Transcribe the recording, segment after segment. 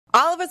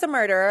All of us are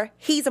murderer.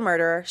 He's a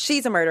murderer.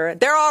 She's a murderer.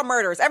 They're all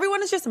murderers.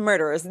 Everyone is just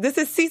murderers. This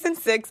is Season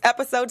 6,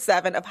 Episode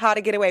 7 of How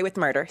to Get Away with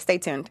Murder. Stay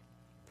tuned.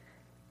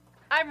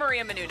 I'm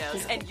Maria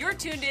Menounos, and you're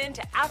tuned in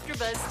to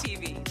AfterBuzz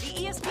TV,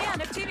 the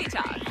ESPN of TV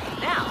talk.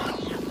 Now,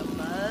 the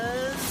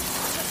buzz.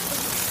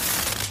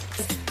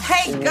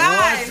 Hey,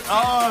 guys. What's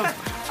up?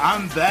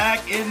 I'm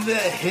back in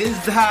his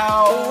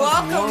house.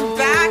 Welcome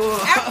back,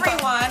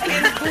 everyone,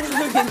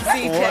 including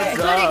CJ. What's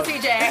up?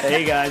 CJ.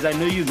 Hey, guys, I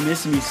know you've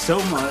missed me so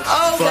much.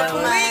 Oh, but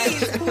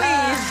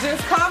please,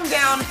 just calm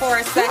down for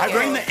a second. I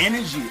bring the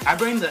energy.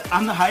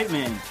 I'm the hype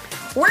man.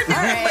 We're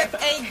dealing with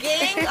a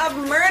gang of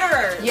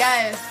murderers.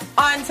 Yes.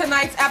 On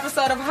tonight's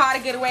episode of How to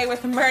Get Away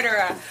with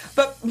Murderer.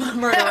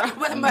 Murderer.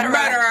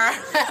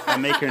 I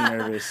make her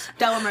nervous.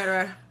 Double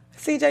murderer.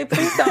 CJ,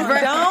 please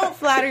don't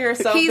flatter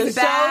yourself. He's the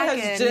show back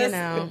has and,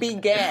 just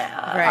began.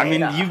 Right. I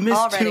mean, you've missed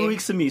Already. 2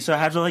 weeks of me, so I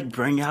have to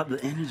bring out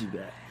the energy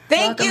back.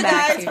 Thank Welcome you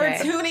back, guys CJ.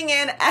 for tuning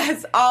in.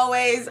 As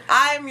always,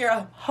 I'm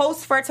your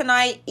host for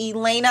tonight,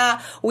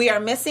 Elena. We are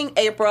missing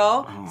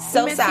April.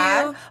 So Miss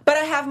sad. you. But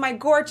I have my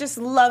gorgeous,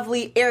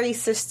 lovely, airy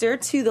sister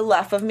to the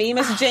left of me,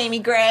 Miss Jamie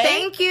Gray.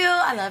 Thank you.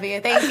 I love you.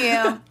 Thank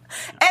you.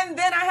 And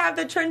then I have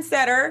the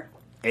trendsetter,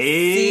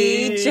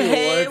 Hey,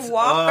 CJ what's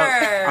Walker.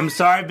 up? I'm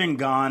sorry I've been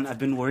gone. I've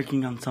been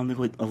working on something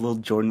with a little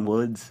Jordan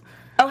Woods.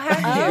 Oh, have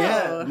you?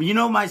 Yeah. You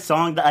know my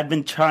song that I've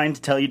been trying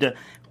to tell you to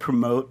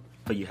promote,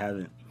 but you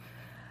haven't.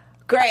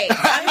 Great.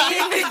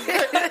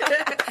 I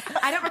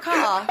I don't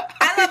recall.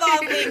 love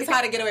all things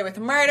How to Get Away with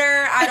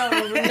Murder. I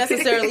don't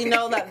necessarily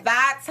know that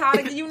that's how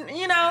to,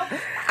 you know,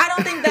 I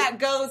don't think that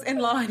goes in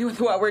line with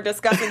what we're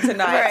discussing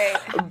tonight.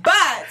 Right.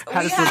 But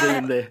Had we to slip it in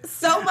have there.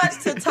 so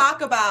much to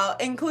talk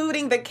about,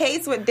 including the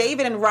case with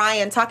David and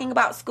Ryan, talking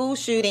about school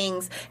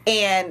shootings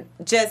and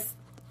just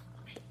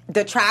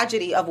the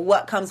tragedy of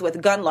what comes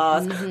with gun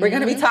laws. We're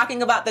going to be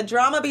talking about the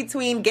drama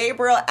between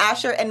Gabriel,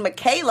 Asher, and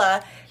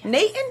Michaela.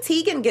 Nate and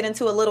Tegan get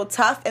into a little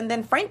tough, and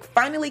then Frank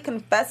finally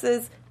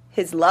confesses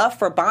his love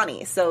for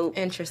Bonnie. So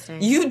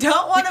Interesting. you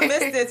don't want to miss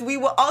this. We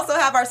will also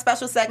have our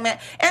special segment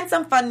and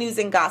some fun news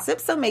and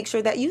gossip, so make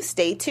sure that you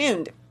stay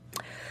tuned.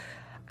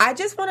 I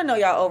just want to know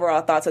y'all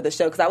overall thoughts of the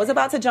show, because I was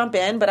about to jump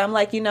in, but I'm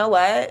like, you know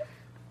what?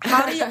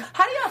 How do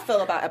y'all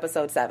feel about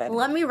episode 7?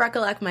 Let me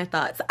recollect my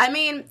thoughts. I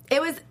mean, it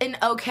was an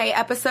okay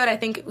episode. I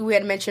think we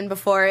had mentioned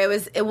before.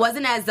 It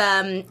wasn't as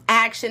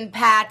action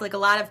packed, like a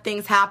lot of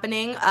things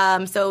happening.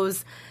 So it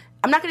was,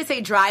 I'm not going to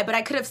say dry, but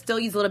I could have still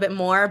used a little bit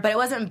more. But it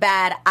wasn't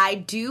bad. I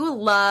do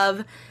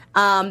love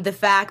the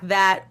fact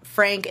that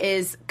Frank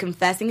is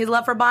confessing his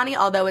love for Bonnie,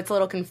 although it's a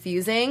little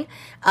confusing.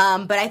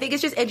 But I think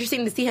it's just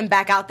interesting to see him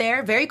back out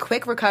there. Very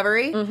quick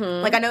recovery.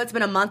 Like, I know it's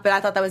been a month, but I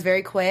thought that was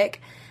very quick.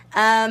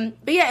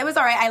 But yeah, it was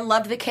all right. I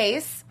loved the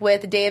case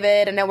with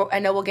David. I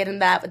know we'll get into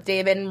that with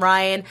David and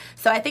Ryan.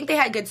 So I think they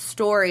had good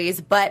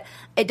stories, but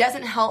it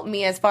doesn't help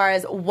me as far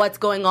as what's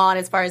going on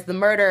as far as the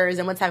murders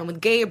and what's happening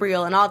with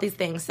Gabriel and all these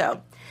things.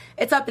 So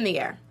it's up in the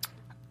air.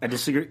 I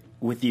disagree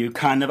with you,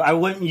 kind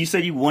of. You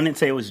said you wouldn't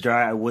say it was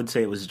dry. I would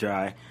say it was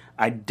dry.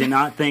 I did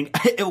not think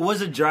it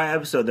was a dry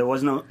episode. There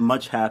wasn't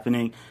much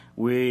happening.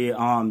 It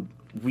was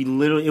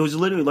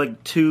literally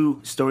like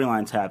 2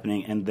 storylines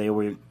happening, and they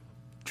were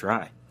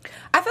dry.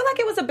 I feel like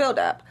it was a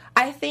build-up.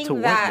 I think To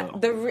what,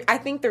 that though? I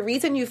think the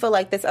reason you feel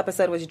like this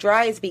episode was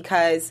dry is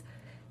because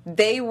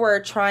they were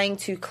trying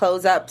to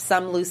close up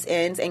some loose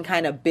ends and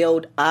kind of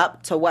build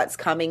up to what's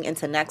coming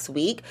into next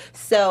week.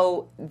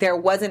 So there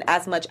wasn't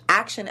as much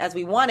action as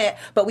we wanted,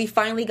 but we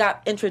finally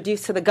got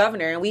introduced to the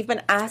governor, and we've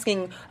been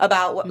asking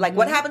about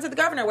what happened to the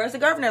governor? Where's the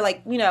governor?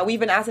 Like, you know, we've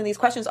been asking these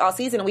questions all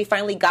season, and we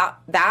finally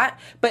got that.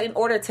 But in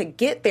order to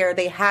get there,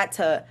 they had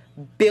to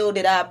build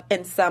it up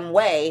in some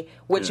way,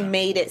 which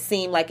made it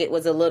seem like it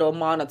was a little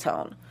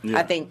monotone. Yeah.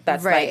 I think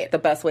that's Right. like the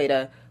best way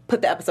to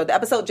put the episode. The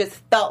episode just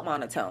felt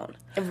monotone.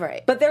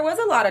 Right. But there was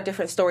a lot of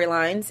different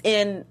storylines,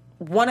 and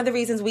one of the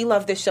reasons we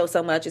love this show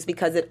so much is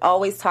because it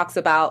always talks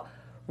about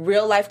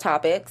real life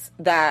topics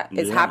that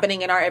is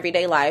happening in our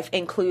everyday life,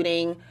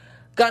 including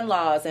gun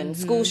laws and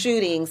school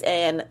shootings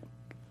and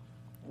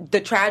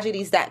the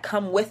tragedies that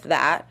come with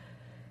that.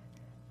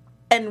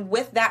 And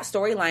with that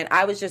storyline,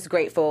 I was just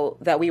grateful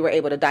that we were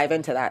able to dive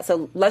into that.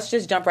 So let's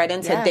just jump right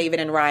into David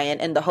and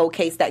Ryan and the whole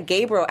case that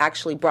Gabriel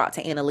actually brought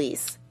to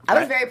Annalise. I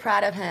was very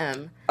proud of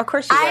him. Of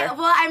course you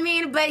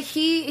were. But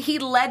he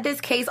led this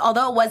case,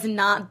 although it was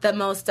not the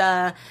most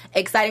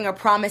exciting or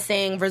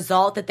promising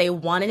result that they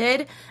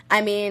wanted.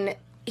 I mean,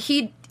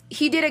 he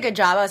did a good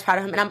job. I was proud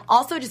of him. And I'm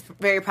also just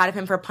very proud of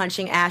him for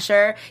punching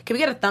Asher. Can we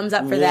get a thumbs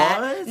up for that?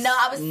 What? No,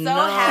 I was so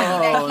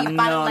happy that he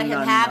finally let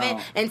him have it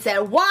and said,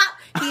 "What?"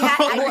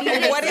 I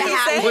needed What it did to he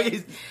happen.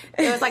 say?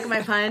 It was like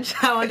my punch.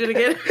 I wanted you to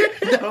get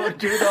it. Don't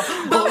do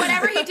that. But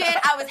whatever he did,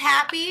 I was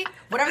happy.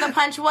 Whatever the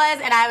punch was,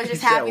 and I was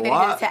just happy that he did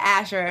what? it to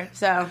Asher.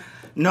 So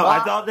No, I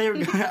thought they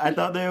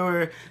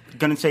were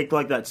gonna take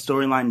like that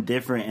storyline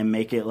different and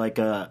make it like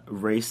a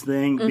race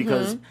thing,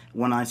 because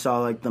when I saw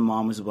like the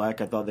mom was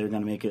black, I thought they were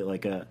gonna make it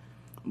like a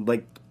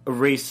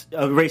race thing.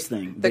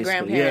 The basically.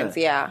 grandparents,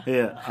 yeah.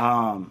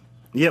 Yeah.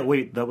 Yeah,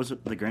 wait, that was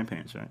the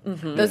grandparents, right?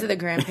 those are the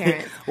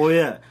grandparents. Well,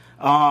 yeah.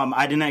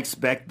 I didn't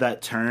expect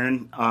that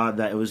turn,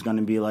 that it was going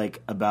to be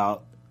like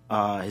about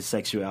his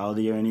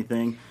sexuality or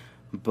anything.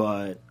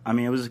 But I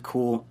mean, it was a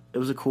cool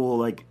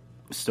like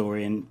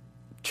story and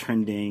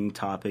trending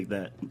topic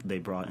that they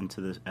brought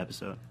into this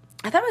episode.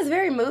 I thought it was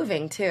very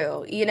moving,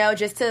 too, you know,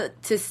 just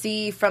to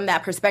see from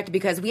that perspective,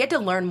 because we had to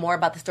learn more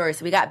about the story.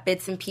 So we got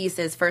bits and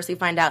pieces. First, we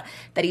find out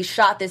that he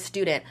shot this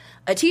student.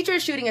 A teacher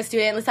is shooting a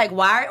student. It's like,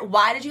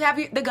 why did you have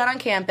the gun on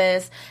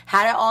campus?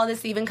 How did all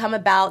this even come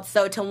about?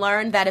 So to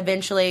learn that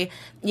eventually,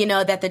 you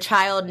know, that the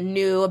child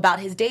knew about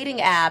his dating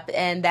app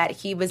and that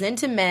he was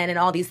into men and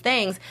all these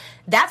things,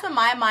 that's when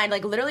my mind,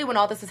 like, literally when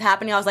all this was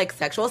happening, I was like,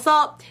 sexual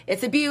assault,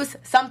 it's abuse,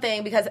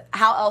 something, because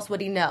how else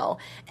would he know?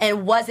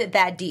 And was it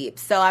that deep?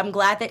 So I'm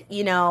glad that,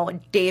 you know,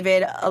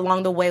 David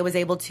along the way was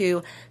able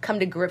to come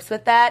to grips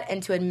with that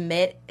and to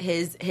admit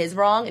his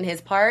wrong and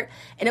his part.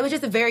 And it was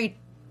just a very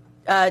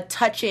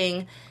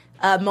touching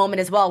moment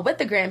as well with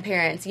the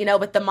grandparents. You know,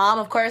 with the mom,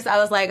 of course, I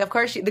was like, of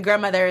course the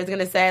grandmother is going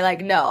to say,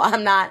 like, no,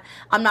 I'm not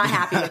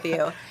happy with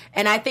you.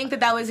 And I think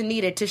that was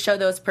needed to show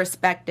those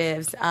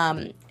perspectives.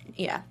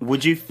 Yeah.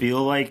 Would you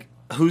feel like,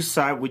 whose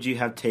side would you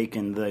have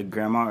taken, the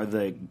grandma or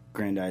the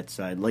granddad's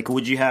side? Like,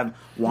 would you have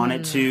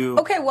wanted to...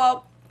 Okay,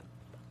 well,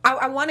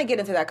 I want to get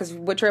into that because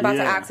what you're about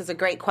to ask is a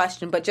great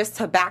question, but just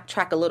to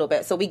backtrack a little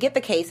bit. So we get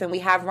the case and we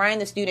have Ryan,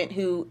 the student,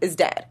 who is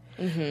dead.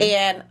 Mm-hmm.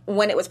 And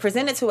when it was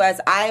presented to us,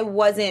 I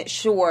wasn't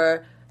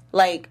sure,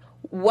 like,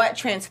 what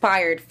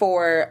transpired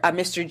for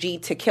Mr. G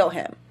to kill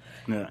him.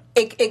 Yeah.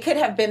 It could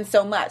have been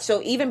so much.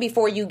 So even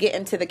before you get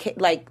into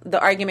the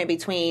argument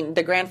between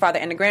the grandfather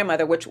and the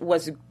grandmother, which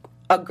was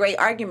a great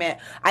argument,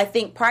 I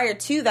think prior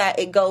to that,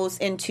 it goes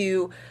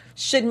into,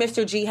 should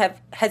Mr. G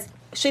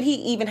should he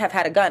even have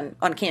had a gun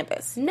on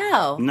campus?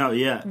 No. No,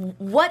 yeah.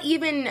 What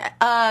even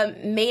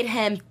made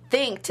him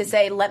think to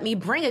say, let me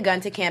bring a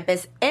gun to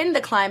campus in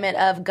the climate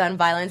of gun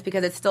violence,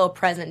 because it's still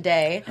present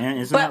day? And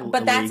isn't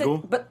that illegal?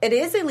 But it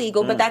is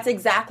illegal, but that's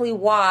exactly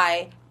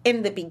why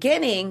in the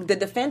beginning the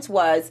defense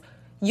was,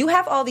 you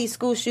have all these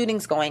school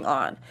shootings going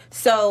on.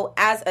 So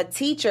as a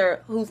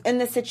teacher who's in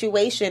this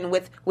situation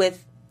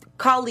with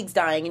colleagues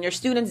dying and your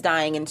students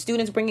dying and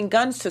students bringing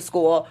guns to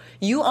school,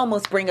 you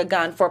almost bring a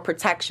gun for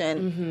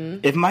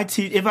protection.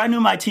 Mm-hmm. If I knew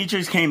my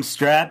teachers came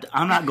strapped,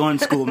 I'm not going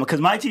to school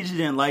because my teachers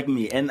didn't like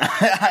me, and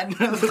I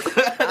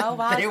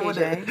knew they would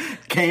have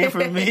came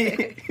for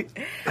me.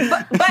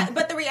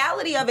 but the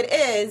reality of it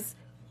is,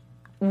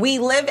 we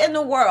live in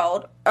a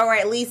world, or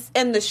at least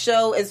in the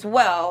show as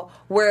well,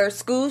 where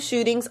school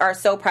shootings are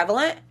so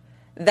prevalent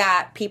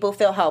that people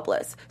feel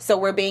helpless. So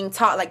we're being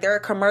taught, like, there are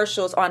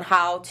commercials on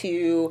how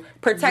to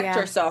protect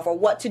yourself or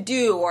what to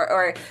do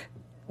or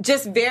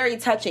just very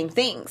touching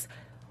things.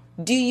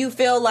 Do you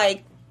feel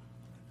like,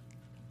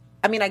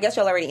 I mean, I guess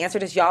y'all already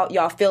answered this.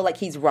 Y'all feel like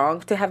he's wrong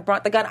to have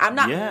brought the gun? I'm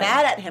not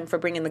mad at him for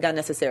bringing the gun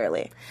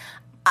necessarily.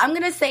 I'm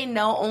going to say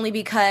no, only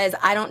because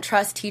I don't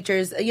trust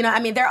teachers. You know, I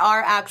mean, there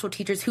are actual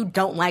teachers who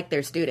don't like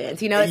their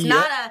students. You know, it's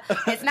not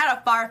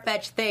a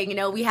far-fetched thing. You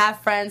know, we have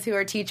friends who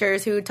are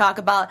teachers who talk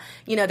about,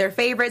 you know, their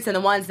favorites and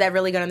the ones that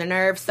really get on their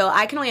nerves. So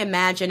I can only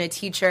imagine a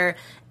teacher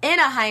in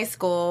a high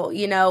school,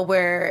 you know,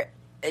 where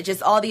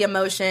just all the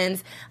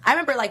emotions. I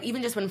remember, like,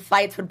 even just when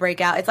fights would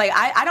break out, it's like,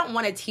 I don't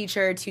want a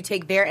teacher to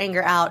take their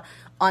anger out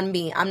on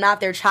me. I'm not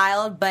their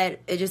child, but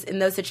it just, in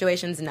those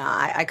situations,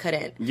 I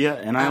couldn't. Yeah,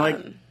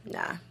 and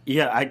Nah.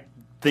 Yeah, I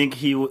think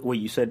what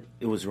you said,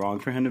 it was wrong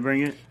for him to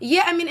bring it.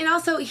 Yeah, I mean, and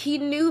also he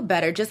knew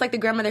better. Just like the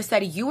grandmother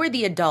said, you were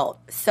the adult,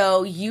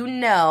 so you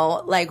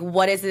know, like,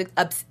 what is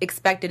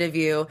expected of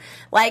you.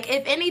 Like,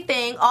 if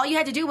anything, all you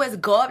had to do was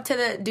go up to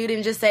the dude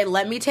and just say,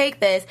 let me take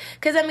this.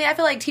 Because, I mean, I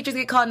feel like teachers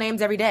get called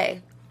names every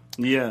day.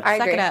 Yeah. I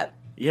agree. Suck it up.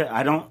 Yeah,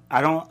 I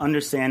don't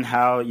understand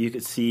how you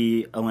could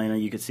see, Elena,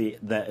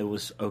 that it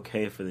was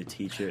okay for the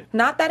teacher.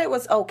 Not that it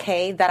was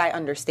okay, that I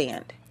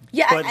understand.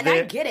 Yeah, and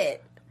I get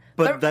it.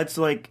 But that's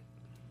like,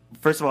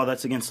 first of all,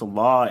 that's against the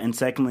law. And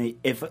secondly,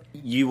 if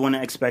you want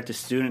to expect a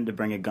student to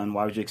bring a gun,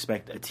 why would you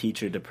expect a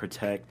teacher to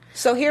protect?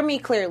 So hear me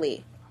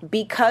clearly.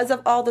 Because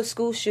of all the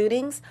school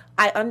shootings,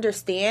 I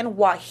understand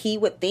why he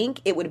would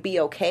think it would be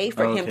okay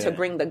for him to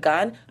bring the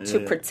gun to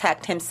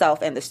protect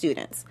himself and the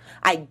students.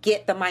 I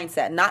get the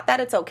mindset. Not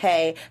that it's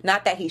okay,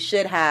 not that he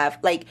should have,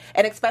 like,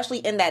 and especially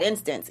in that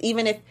instance,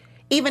 even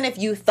if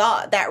you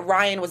thought that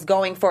Ryan was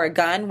going for a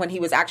gun when he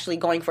was actually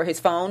going for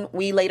his phone,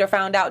 we later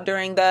found out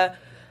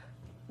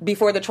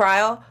before the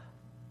trial,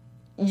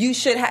 you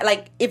should have,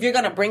 like, if you're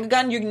going to bring a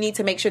gun, you need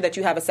to make sure that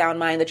you have a sound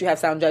mind, that you have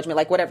sound judgment,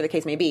 like, whatever the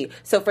case may be.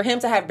 So for him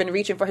to have been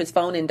reaching for his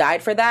phone and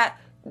died for that,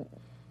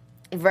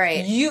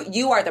 right?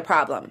 You are the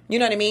problem. You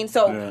know what I mean?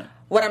 So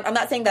I'm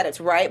not saying that it's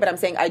right, but I'm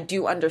saying I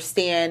do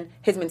understand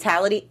his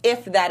mentality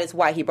if that is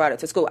why he brought it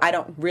to school. I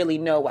don't really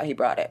know why he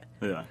brought it.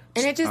 Yeah.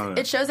 And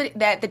it shows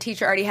that the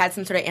teacher already had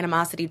some sort of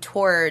animosity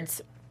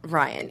towards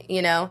Ryan,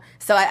 you know?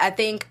 So I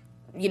think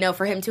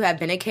for him to have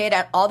been a kid,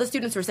 all the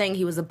students were saying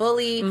he was a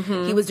bully,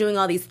 he was doing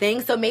all these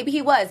things. So maybe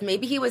he was.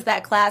 Maybe he was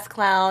that class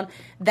clown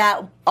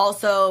that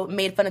also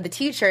made fun of the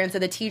teacher, and so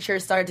the teacher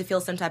started to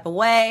feel some type of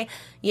way,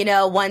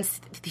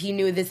 once he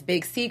knew this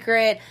big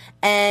secret,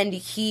 and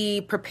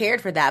he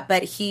prepared for that.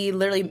 But he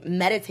literally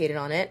meditated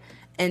on it,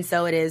 and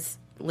so it is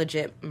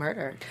legit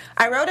murder.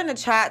 I wrote in the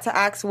chat to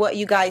ask what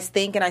you guys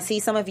think, and I see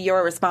some of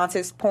your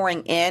responses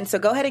pouring in. So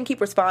go ahead and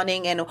keep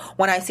responding. And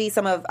when I see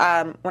some of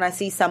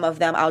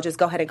them, I'll just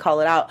go ahead and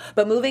call it out.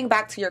 But moving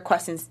back to your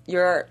questions,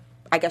 your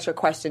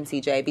question,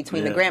 CJ,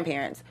 between the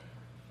grandparents.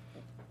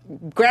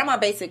 Grandma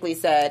basically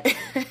said,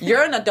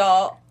 "You're an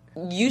adult.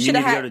 You should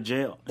have go to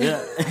jail."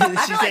 Yeah,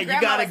 she said, "You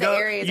gotta go.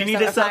 You need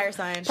to suffer."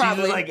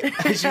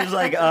 She was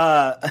like,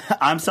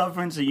 "I'm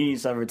suffering, so you need to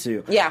suffer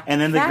too." Yeah, and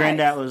then the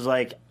granddad was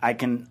like, "I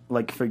can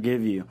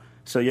forgive you."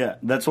 So yeah,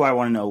 that's why I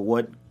want to know,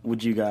 what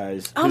would you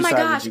guys? Oh my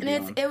gosh,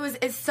 and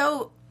it's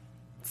so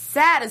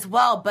sad as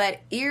well, but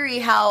eerie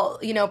how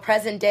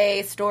present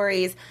day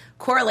stories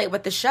correlate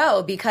with the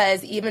show,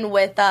 because even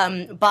with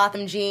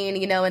Botham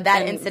Jean, and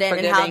that incident,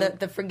 and how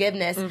the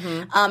forgiveness,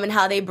 and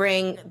how they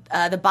bring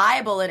the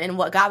Bible and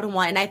what God would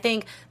want, and I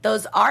think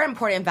those are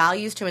important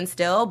values to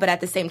instill, but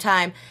at the same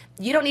time,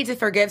 you don't need to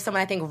forgive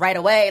someone, I think, right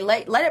away.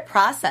 Let it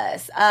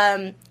process.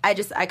 I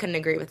couldn't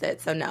agree with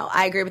it, so no,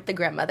 I agree with the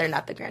grandmother,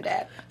 not the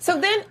granddad. So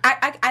then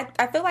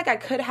I feel like I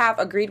could have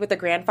agreed with the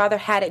grandfather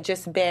had it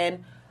just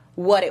been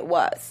what it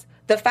was.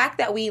 The fact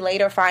that we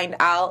later find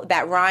out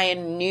that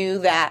Ryan knew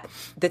that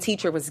the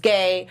teacher was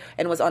gay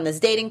and was on this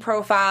dating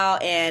profile,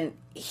 and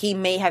he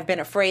may have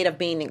been afraid of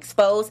being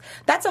exposed,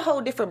 that's a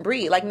whole different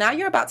breed. Like, now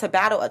you're about to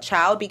battle a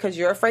child because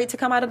you're afraid to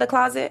come out of the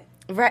closet.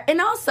 Right.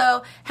 And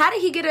also, how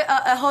did he get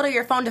a hold of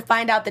your phone to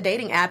find out the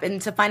dating app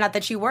and to find out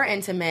that you were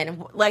into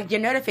men? Like,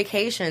 your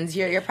notifications,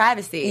 your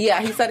privacy.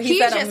 Yeah, he said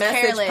a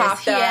message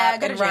popped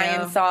up and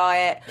Ryan saw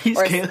it. He's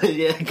careless.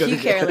 Yeah,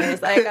 he's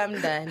careless. Like, I'm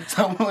done.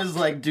 Someone was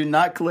like, "Do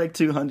not collect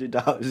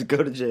 $200. Go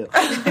to jail."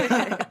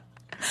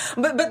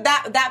 But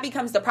that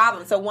becomes the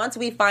problem. So once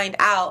we find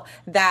out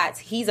that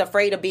he's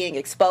afraid of being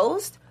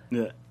exposed,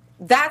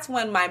 that's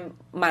when my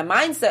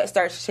mindset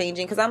starts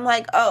changing, because I'm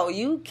like, oh,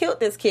 you killed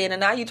this kid, and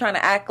now you're trying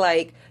to act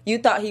like you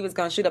thought he was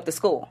going to shoot up the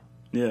school.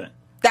 Yeah.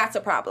 That's a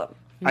problem.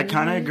 I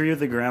kind of agree with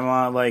the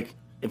grandma. Like,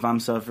 if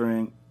I'm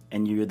suffering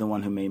and you're the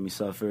one who made me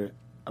suffer,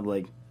 I'm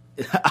like,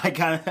 I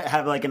kind of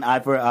have like an eye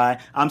for an eye.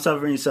 I'm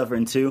suffering, you're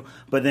suffering too.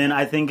 But then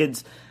I think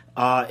it's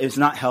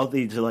not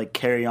healthy to like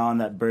carry on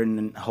that burden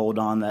and hold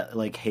on that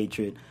like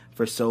hatred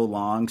for so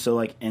long. So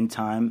like in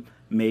time,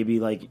 maybe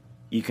like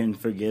you can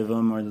forgive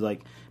him, or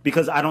like,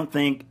 because I don't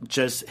think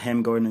just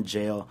him going to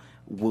jail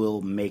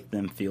will make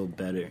them feel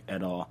better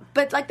at all.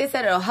 But like they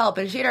said, it'll help,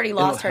 and she had already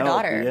lost her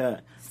daughter. Yeah,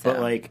 so.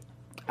 But like,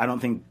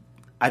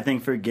 I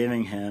think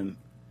forgiving him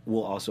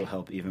will also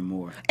help even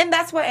more. And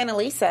that's what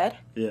Annalise said.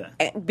 Yeah.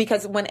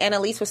 Because when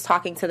Annalise was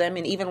talking to them,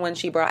 and even when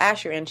she brought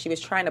Asher in, she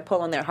was trying to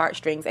pull on their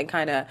heartstrings and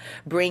kind of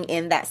bring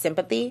in that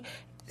sympathy.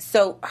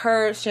 So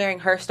her sharing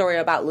her story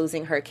about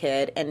losing her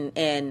kid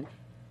and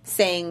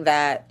saying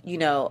that,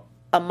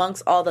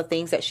 amongst all the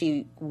things that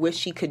she wished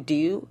she could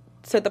do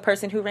to the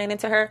person who ran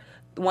into her,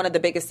 one of the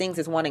biggest things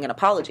is wanting an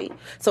apology.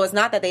 So it's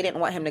not that they didn't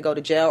want him to go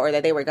to jail or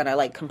that they were going to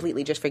like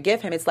completely just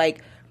forgive him. It's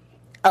like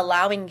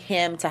allowing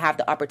him to have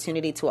the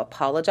opportunity to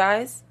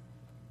apologize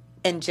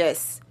and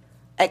just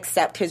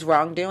accept his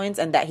wrongdoings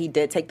and that he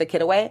did take the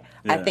kid away,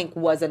 I think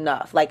was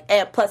enough. Like,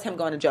 and plus him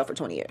going to jail for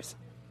 20 years.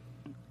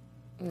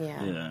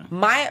 Yeah.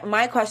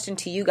 My question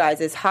to you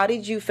guys is, how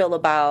did you feel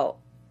about,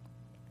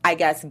 I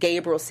guess,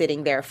 Gabriel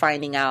sitting there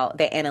finding out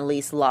that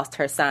Annalise lost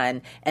her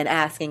son and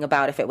asking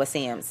about if it was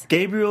Sam's?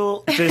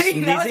 Gabriel just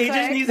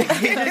needs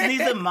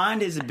to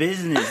mind his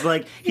business.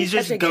 Like, he's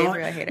just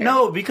going.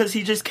 No, because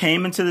he just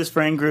came into this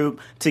friend group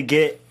to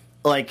get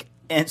like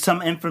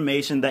some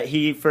information that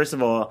he, first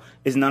of all,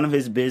 is none of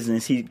his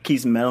business. He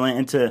keeps meddling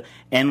into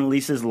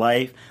Annalise's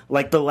life.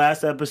 Like the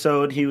last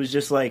episode, he was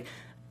just like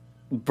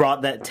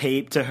brought that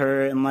tape to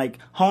her and like,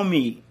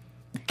 homie,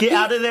 get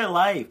out of their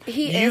life.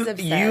 He is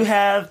obsessed. You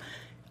have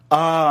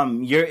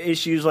your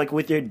issues like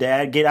with your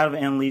dad. Get out of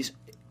Annalise.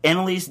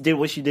 Annalise did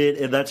what she did,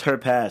 and that's her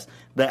past.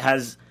 That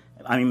has,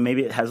 I mean,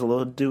 maybe it has a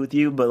little to do with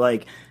you, but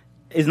like,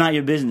 it's not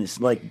your business.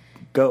 Like,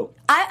 go.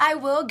 I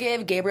will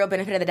give Gabriel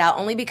benefit of the doubt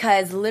only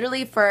because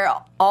literally for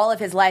all of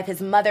his life,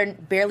 his mother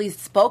barely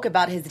spoke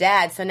about his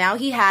dad. So now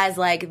he has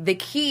like the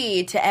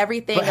key to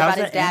everything about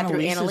his dad through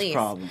Annalise.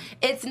 Problem?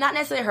 It's not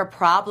necessarily her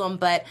problem,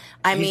 but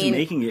he's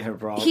making it her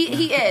problem.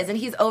 He is, and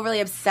he's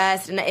overly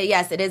obsessed. And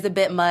yes, it is a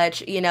bit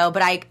much,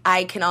 but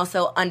I can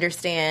also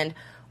understand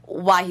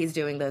why he's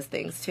doing those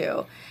things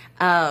too.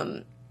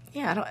 I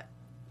don't.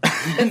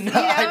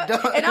 I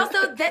don't. And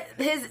also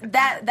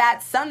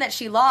that son that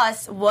she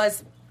lost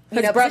was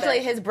his brother.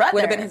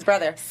 Would have been his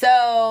brother.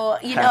 So,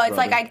 it's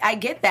like I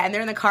get that. And they're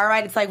in the car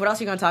ride. It's like, what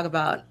else are you going to talk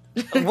about?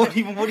 What do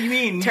you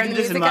mean? Turn the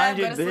music up,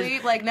 go to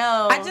sleep? Like,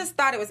 no. I just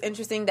thought it was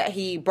interesting that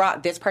he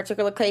brought this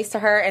particular case to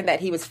her and that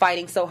he was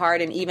fighting so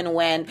hard. And even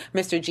when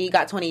Mr. G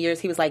got 20 years,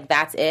 he was like,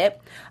 that's it.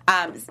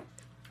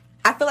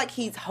 I feel like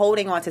he's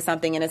holding on to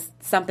something, and it's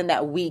something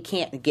that we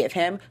can't give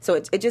him. So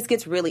it just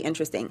gets really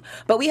interesting.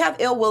 But we have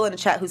Ill Will in the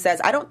chat who says,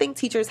 I don't think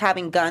teachers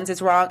having guns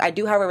is wrong. I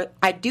do,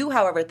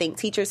 however, think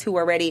teachers who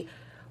are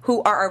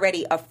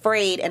already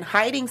afraid and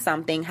hiding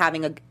something,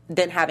 having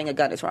a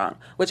gun is wrong,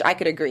 which I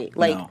could agree.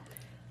 Like, No.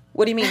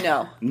 What do you mean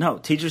no? No,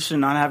 teachers should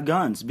not have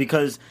guns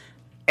because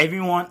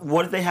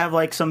what if they have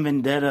like some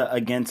vendetta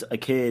against a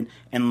kid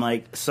and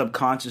like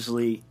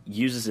subconsciously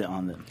uses it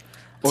on them?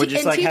 Or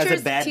just like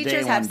has a bad day one day.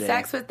 Teachers have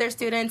sex with their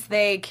students.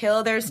 They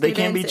kill their students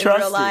can't be in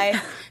trusted. real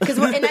life.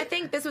 And I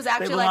think this was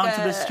actually belong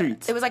to the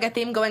streets. It was like a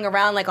theme going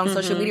around like on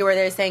social media where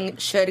they're saying,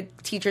 should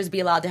teachers be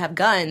allowed to have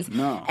guns?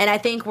 No. And I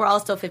think we're all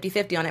still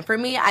 50-50 on it. For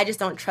me, I just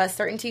don't trust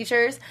certain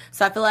teachers.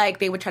 So I feel like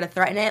they would try to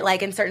threaten it.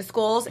 Like in certain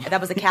schools, if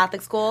that was a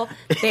Catholic school,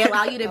 they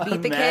allow you to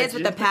beat the kids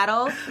with a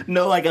paddle.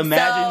 No, like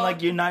imagine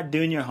like you're not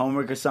doing your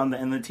homework or something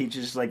and the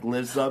teacher just like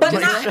lifts up. But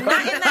like, not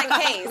in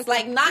that case.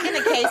 Like, not in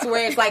the case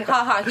where it's like,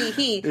 ha ha, he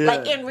he. Yeah.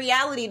 Like, in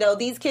reality, though,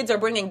 these kids are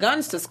bringing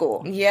guns to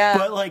school. Yeah.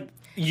 But like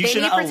you They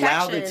shouldn't need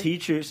allow the protection.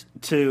 teachers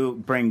to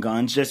bring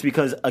guns just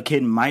because a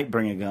kid might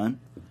bring a gun.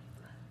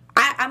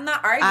 I'm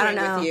not arguing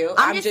know. with you.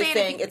 I'm I'm just just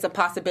saying it's a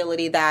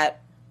possibility that.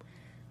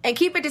 And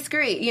keep it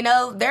discreet. You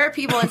know, there are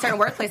people in certain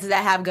workplaces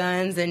that have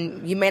guns,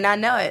 and you may not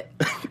know it.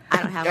 I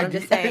don't have one. I'm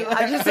just saying.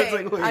 I'm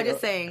just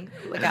saying.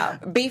 Look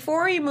out.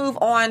 Before we move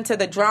on to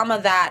the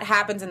drama that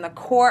happens in the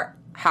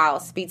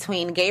courthouse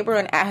between Gabriel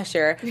and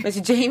Asher,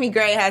 Ms. Jamie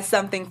Gray has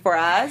something for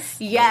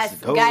us. Yes,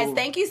 Let's go. guys,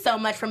 thank you so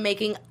much for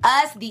making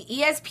us the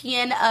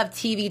ESPN of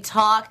TV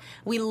Talk.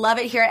 We love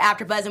it here at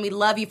AfterBuzz, and we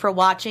love you for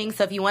watching.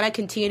 So if you want to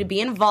continue to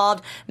be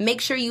involved, make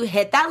sure you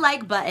hit that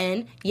like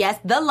button. Yes,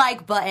 the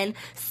like button.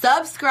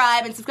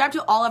 Subscribe, and subscribe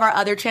to all of our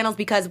other channels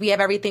because we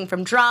have everything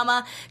from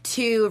drama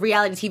to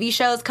reality TV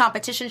shows,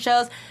 competition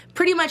shows,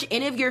 pretty much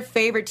any of your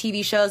favorite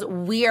TV shows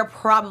we are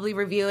probably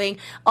reviewing.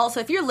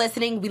 Also, if you're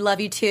listening, we love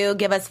you too.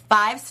 Give us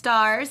 5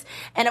 stars,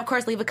 and of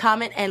course, leave a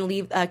comment and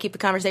keep the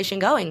conversation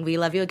going. We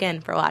love you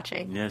again for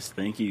watching. Yes,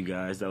 thank you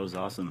guys. That was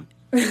awesome.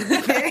 What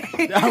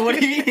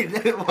do you mean?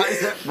 Why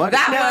is that funny?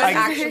 That was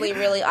actually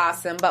really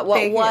awesome. But what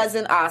Thank you.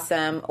 wasn't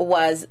awesome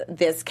was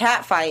this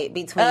cat fight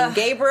between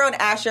Gabriel and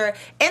Asher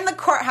in the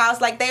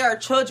courthouse like they are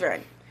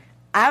children.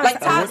 Like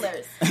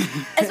toddlers.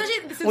 Especially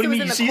since What it do was you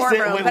mean? in the She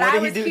courtroom. said, wait, but what I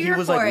did was he do? here He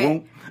was for like, it.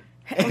 "Whoop."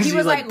 And He she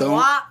was like, "Don't."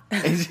 "Wah."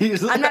 And she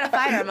was like, I'm not a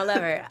fighter. I'm a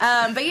lover.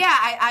 But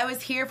yeah, I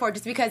was here for it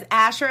just because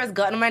Asher has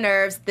gotten on my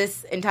nerves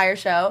this entire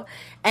show.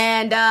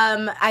 And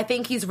I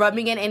think he's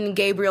rubbing it in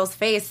Gabriel's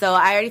face. So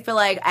I already feel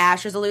like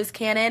Asher's a loose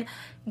cannon.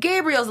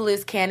 Gabriel's a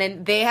loose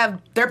cannon.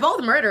 They're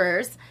both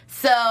murderers.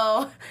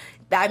 So,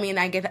 I mean,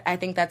 I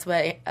think that's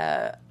what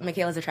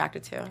Michaela's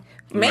attracted to.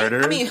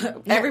 Murder? I mean,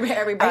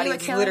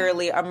 everybody's killer?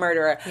 literally a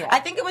murderer. Yeah. I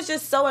think it was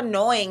just so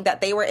annoying that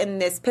they were in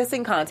this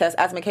pissing contest,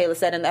 as Michaela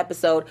said in the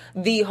episode,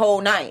 the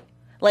whole night.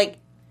 Like,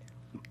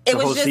 it The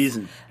was whole just,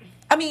 season.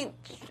 I mean,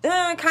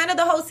 kind of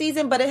the whole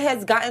season, but it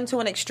has gotten to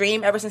an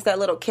extreme ever since that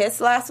little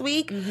kiss last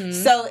week.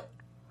 So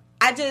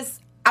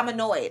I'm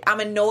annoyed. I'm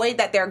annoyed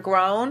that they're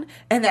grown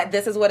and that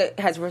this is what it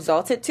has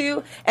resulted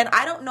to. And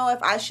I don't know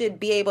if I should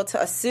be able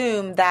to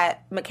assume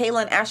that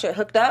Michaela and Asher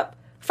hooked up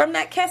from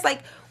that kiss.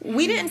 Like,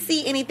 we didn't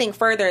see anything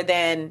further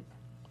than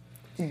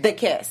the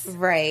kiss.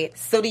 Right.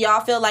 So do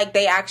y'all feel like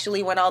they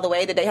actually went all the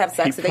way? Did they have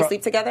sex? Did they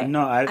sleep together?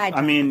 No, I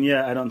don't. mean,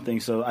 yeah, I don't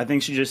think so. I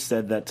think she just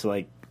said that to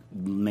like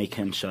make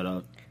him shut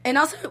up. And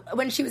also,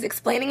 when she was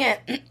explaining it,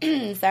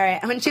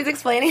 when she was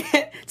explaining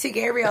it to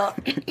Gabriel,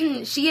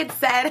 she had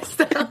said, he's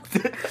about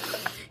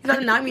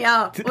to knock me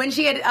out. When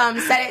she had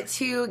said it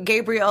to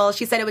Gabriel,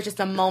 she said it was just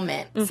a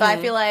moment. So I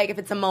feel like if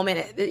it's a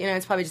moment,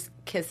 it's probably just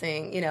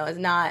kissing. It's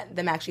not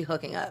them actually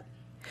hooking up.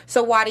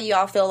 So why do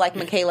y'all feel like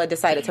Michaela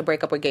decided to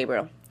break up with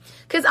Gabriel?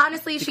 Because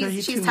honestly, Because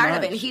he's she's too tired of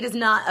much. it, and he does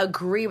not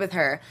agree with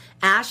her.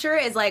 Asher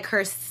is like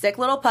her sick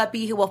little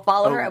puppy who will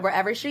follow her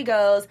wherever she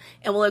goes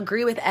and will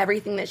agree with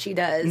everything that she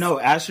does. No,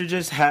 Asher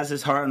just has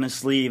his heart on his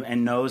sleeve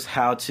and knows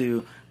how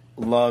to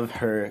love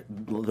her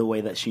the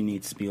way that she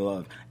needs to be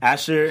loved.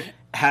 Asher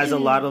has a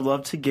lot of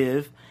love to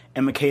give,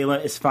 and Michaela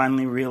is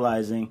finally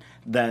realizing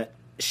that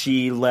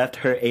she left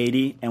her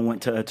 80 and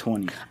went to a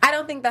 20. I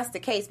don't think that's the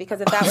case,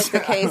 because if that was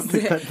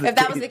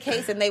the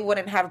case, then they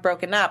wouldn't have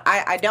broken up.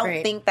 I don't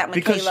Right. think that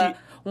Because Michaela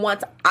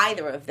wants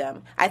either of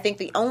them. I think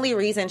the only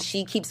reason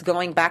she keeps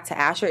going back to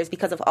Asher is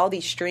because of all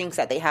these strings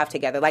that they have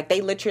together. Like, they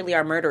literally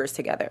are murderers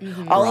together.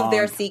 All of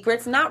their Wrong.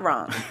 secrets, not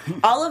wrong.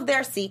 All of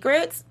their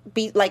secrets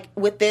be like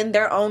within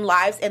their own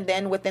lives, and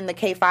then within the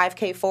K5,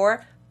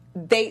 K4,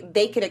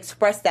 they can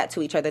express that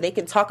to each other. They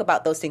can talk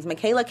about those things.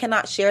 Michaela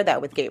cannot share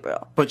that with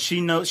Gabriel. But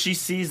she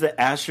sees that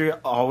Asher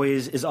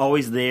is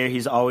always there.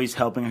 He's always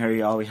helping her.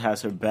 He always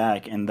has her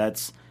back, and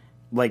that's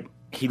like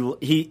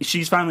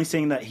she's finally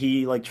saying that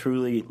he like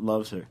truly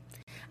loves her.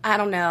 I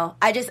don't know.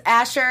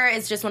 Asher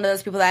is just one of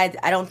those people that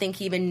I don't think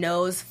he even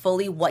knows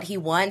fully what he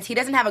wants. He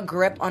doesn't have a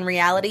grip on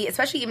reality,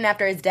 especially even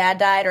after his dad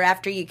died or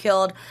after he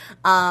killed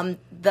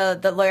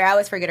the lawyer. I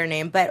always forget her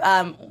name, but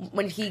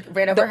when he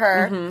ran over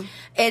her,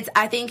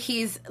 I think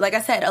he's, like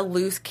I said, a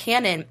loose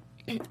cannon.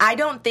 I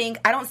don't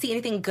see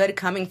anything good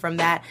coming from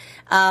that.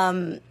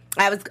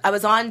 I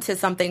was on to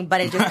something,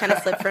 but it just kind of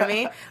slipped from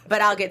me.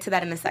 But I'll get to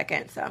that in a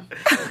second. So,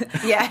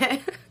 yeah,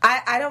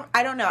 I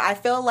don't know. I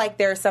feel like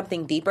there's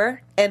something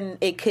deeper, and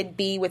it could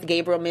be with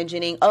Gabriel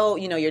mentioning, oh,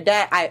 your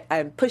dad.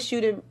 I pushed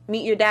you to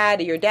meet your dad,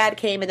 or your dad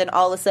came, and then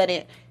all of a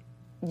sudden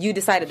you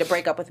decided to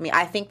break up with me.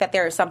 I think that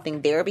there is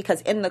something there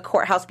because in the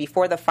courthouse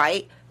before the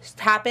fight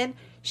happened,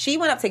 she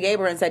went up to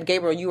Gabriel and said,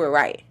 "Gabriel, you were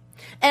right."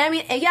 And I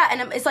mean, yeah,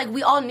 and it's like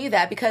we all knew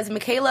that because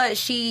Michaela,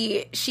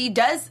 she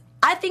does.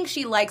 I think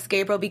she likes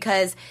Gabriel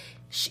because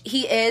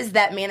he is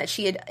that man that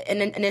she had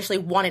initially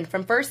wanted.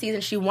 From first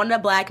season, she wanted a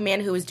black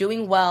man who was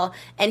doing well,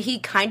 and he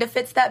kind of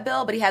fits that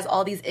bill, but he has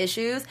all these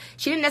issues.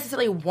 She didn't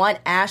necessarily want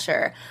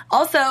Asher.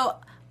 Also,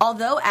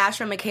 although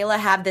Asher and Michaela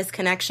have this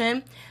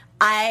connection,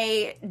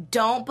 I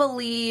don't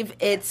believe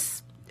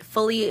it's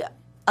fully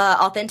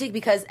authentic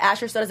because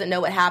Asher still doesn't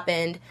know what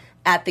happened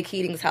at the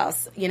Keating's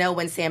house,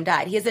 when Sam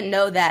died. He doesn't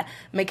know that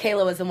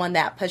Michaela was the one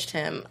that pushed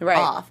him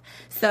off.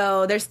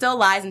 So there's still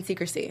lies and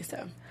secrecy.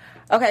 So,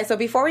 okay, so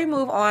before we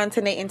move on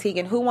to Nate and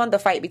Tegan, who won the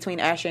fight between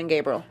Asher and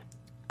Gabriel?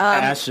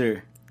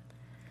 Asher.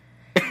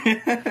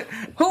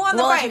 Who won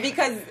the fight?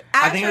 Because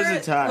I think it was a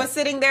Asher tie. was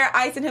sitting there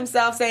icing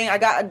himself saying, I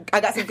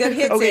got some good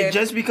hits Okay, in.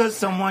 just because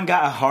someone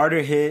got a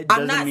harder hit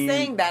doesn't I'm not mean...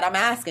 saying that. I'm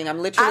asking. I'm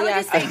literally I would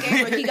just asking. say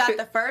Gabriel, he got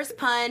the first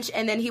punch,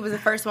 and then he was the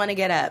first one to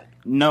get up.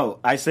 No,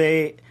 I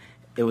say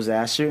it was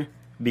Asher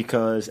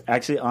because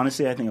actually,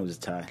 honestly, I think it was a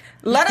tie.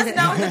 Let us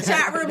know in the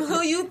chat room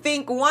who you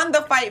think won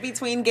the fight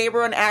between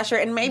Gabriel and Asher,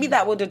 and maybe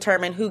that will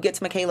determine who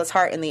gets Michaela's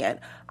heart in the end.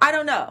 I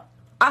don't know.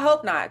 I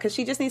hope not, because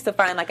she just needs to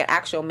find like an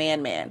actual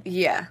man.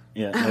 Yeah.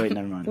 Yeah, no, wait,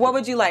 never mind. What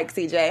would you like,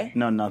 CJ?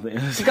 No, nothing.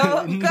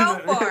 Go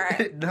for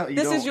it. No,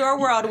 this is your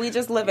world. We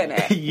just live in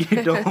it.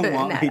 You don't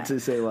want me to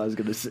say what I was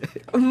going to say.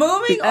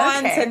 Moving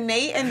on to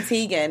Nate and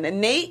Tegan.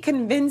 Nate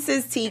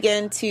convinces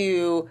Tegan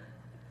to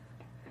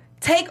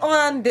take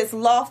on this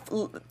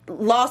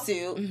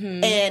lawsuit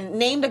and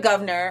name the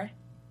governor,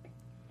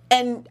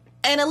 and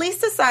Annalise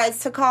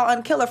decides to call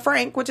on Killer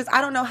Frank, which is, I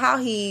don't know how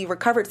he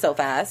recovered so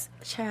fast.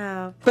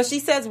 Ciao. But she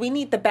says, we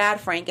need the bad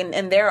Frank,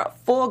 and they're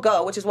full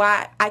go, which is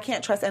why I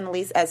can't trust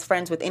Annalise as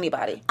friends with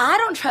anybody. I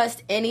don't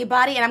trust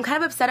anybody, and I'm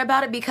kind of upset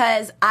about it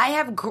because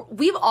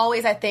we've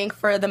always, I think,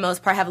 for the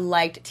most part, have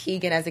liked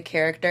Tegan as a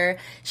character.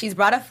 She's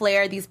brought a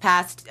flair these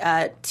past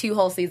 2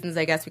 whole seasons,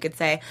 I guess we could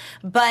say.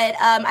 But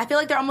I feel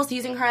like they're almost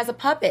using her as a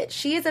puppet.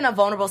 She is in a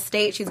vulnerable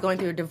state. She's going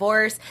through a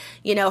divorce.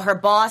 Her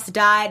boss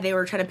died. They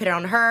were trying to pin it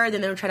on her.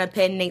 Then they were trying to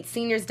pin Nate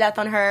Sr.'s death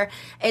on her.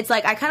 It's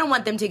like, I kind of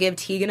want them to give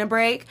Tegan a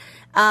break.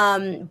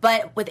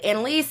 But with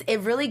Annalise, it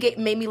really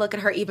made me look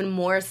at her even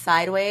more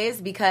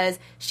sideways because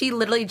she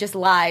literally just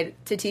lied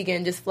to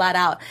Tegan, just flat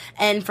out.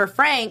 And for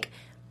Frank,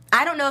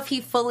 I don't know if he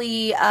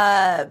fully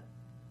I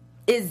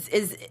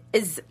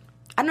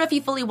don't know if he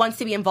fully wants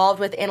to be involved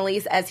with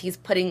Annalise as he's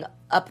putting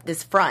up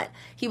this front.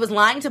 He was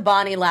lying to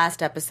Bonnie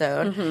last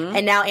episode,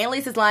 and now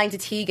Annalise is lying to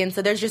Tegan.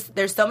 So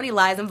there's so many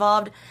lies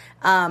involved.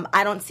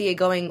 I don't see it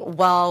going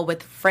well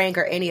with Frank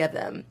or any of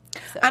them.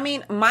 So. I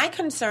mean, my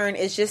concern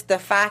is just the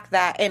fact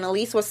that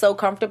Annalise was so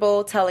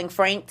comfortable telling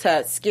Frank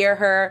to scare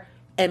her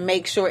and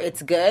make sure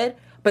it's good,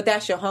 but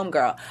that's your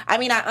homegirl. I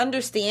mean, I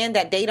understand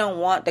that they don't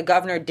want the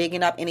governor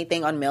digging up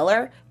anything on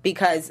Miller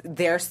because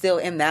they're still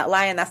in that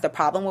lie, and that's the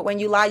problem with when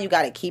you lie. You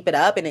got to keep it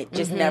up, and it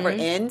just never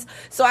ends.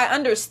 So I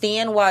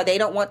understand why they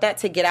don't want that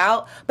to get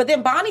out, but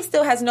then Bonnie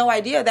still has no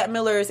idea that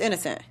Miller is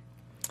innocent.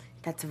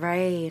 That's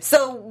right.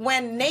 So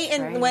when Nate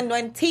and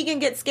when Tegan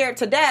gets scared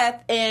to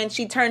death and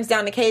she turns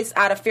down the case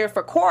out of fear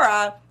for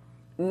Cora,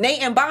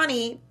 Nate and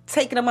Bonnie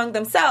take it among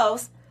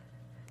themselves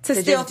to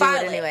still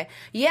file it anyway.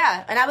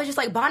 Yeah, and I was just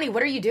like, Bonnie,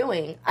 what are you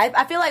doing?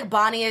 I feel like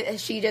Bonnie,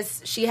 she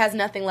has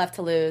nothing left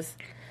to lose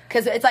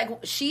because it's like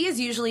she is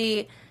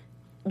usually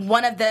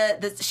one of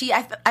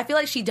I feel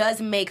like she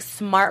does make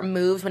smart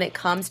moves when it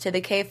comes to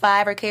the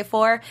K5 or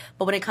K4,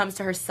 but when it comes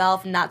to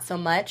herself, not so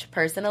much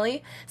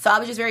personally. So I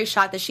was just very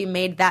shocked that she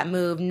made that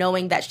move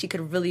knowing that she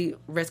could really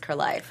risk her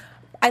life.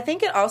 I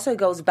think it also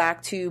goes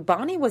back to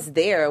Bonnie was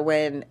there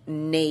when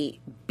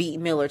Nate beat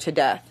Miller to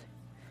death.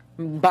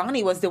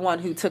 Bonnie was the one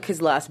who took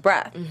his last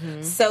breath.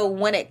 So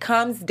when it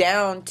comes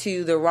down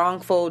to the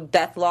wrongful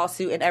death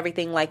lawsuit and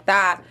everything like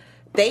that,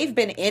 they've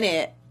been in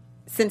it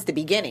since the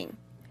beginning.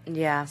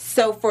 Yeah.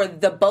 So for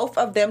the both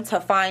of them to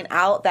find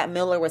out that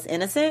Miller was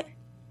innocent,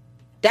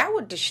 that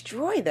would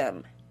destroy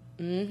them.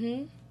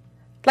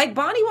 Like,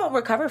 Bonnie won't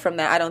recover from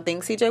that, I don't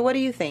think. CJ, what do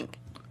you think?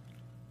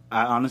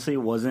 I honestly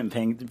wasn't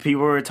paying...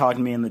 People were talking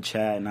to me in the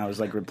chat, and I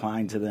was,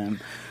 replying to them.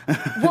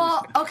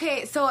 Well,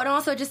 okay, so, and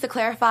also, just to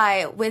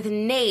clarify, with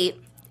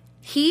Nate,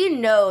 he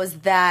knows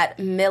that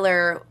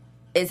Miller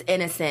is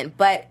innocent,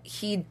 but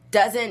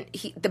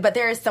but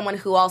there is someone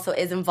who also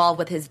is involved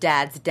with his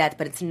dad's death,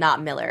 but it's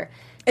not Miller.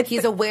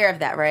 He's aware of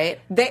that, right?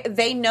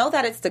 They know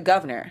that it's the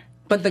governor,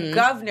 but the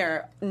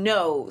governor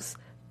knows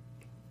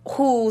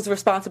who's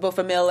responsible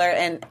for Miller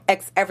and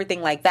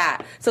everything like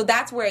that. So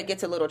that's where it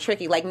gets a little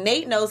tricky. Like,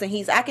 Nate knows, and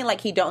he's acting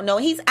like he don't know.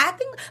 He's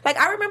acting like,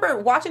 I remember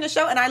watching the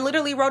show, and I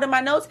literally wrote in my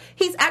notes,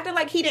 he's acting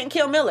like he didn't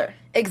kill Miller.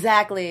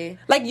 Exactly.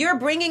 Like, you're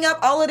bringing up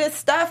all of this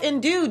stuff,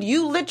 and dude,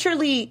 you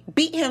literally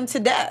beat him to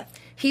death.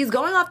 He's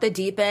going off the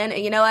deep end,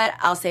 and you know what?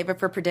 I'll save it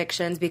for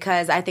predictions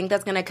because I think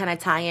that's going to kind of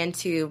tie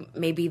into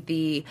maybe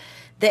the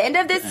end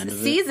of this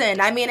season.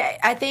 I mean,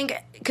 I think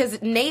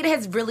because Nate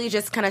has really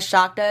just kind of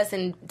shocked us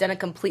and done a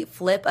complete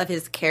flip of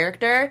his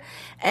character,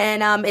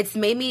 and it's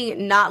made me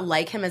not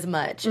like him as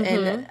much.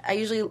 And I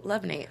usually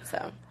love Nate,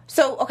 so.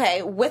 So,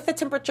 okay, with the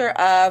temperature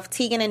of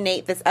Tegan and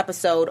Nate this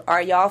episode,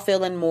 are y'all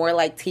feeling more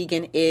like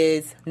Tegan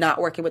is not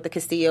working with the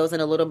Castillos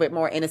and a little bit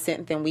more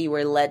innocent than we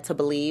were led to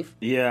believe?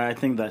 Yeah, I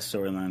think that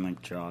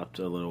storyline dropped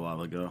a little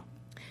while ago.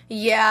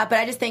 Yeah, but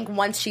I just think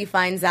once she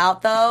finds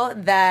out, though,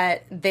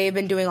 that they've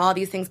been doing all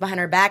these things behind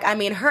her back, I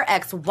mean, her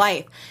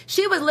ex-wife,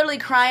 she was literally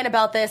crying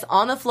about this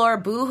on the floor,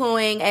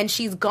 boo-hooing, and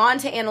she's gone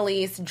to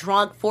Annalise,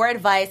 drunk, for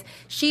advice.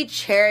 She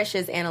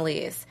cherishes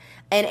Annalise.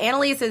 And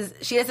Annalise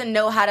she doesn't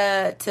know how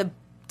to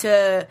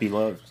be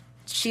loved.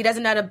 She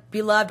doesn't know how to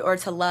be loved or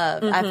to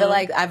love. I feel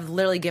like I've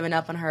literally given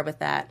up on her with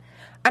that.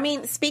 I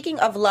mean,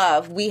 speaking of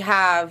love, we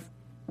have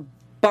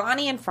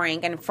Bonnie and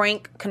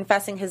Frank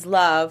confessing his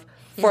love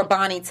for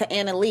Bonnie to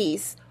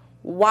Annalise,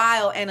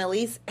 while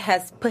Annalise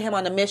has put him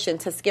on a mission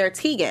to scare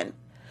Tegan.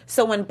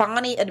 So when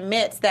Bonnie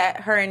admits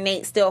that her and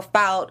Nate still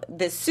filed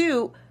this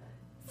suit,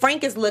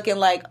 Frank is looking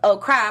like, oh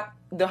crap,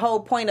 the whole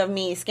point of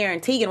me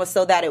scaring Tegan was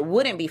so that it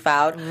wouldn't be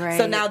filed. Right.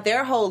 So now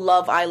their whole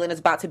love island is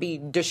about to be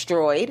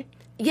destroyed.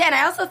 Yeah, and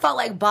I also felt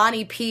like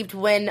Bonnie peeped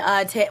when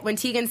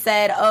Tegan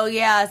said, oh,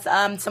 yeah,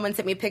 someone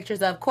sent me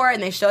pictures of Cora,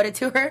 and they showed it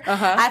to her.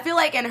 I feel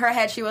like in her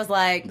head she was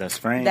like, That's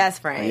Frank. That's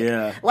Frank.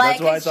 Yeah.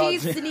 Like, that's what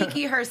she's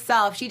sneaky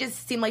herself. She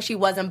just seemed like she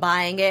wasn't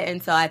buying it,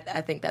 and so I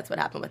think that's what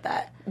happened with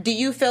that. Do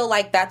you feel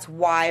like that's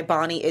why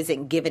Bonnie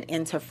isn't giving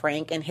in to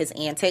Frank and his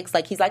antics?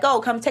 Like, he's like,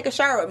 oh, come take a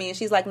shower with me. And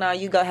she's like, no,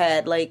 you go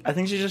ahead. Like, I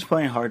think she's just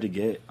playing hard to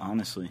get,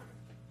 honestly.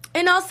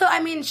 And also,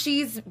 I mean,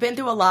 she's been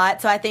through a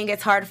lot, so I think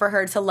it's hard for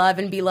her to love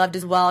and be loved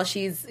as well.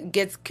 She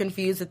gets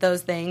confused with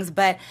those things.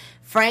 But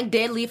Frank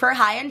did leave her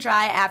high and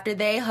dry after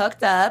they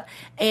hooked up.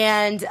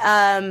 And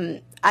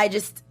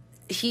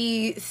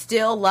he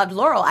still loved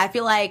Laurel. I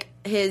feel like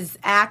his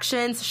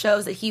actions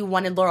shows that he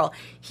wanted Laurel.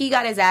 He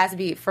got his ass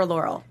beat for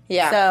Laurel.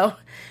 Yeah. So,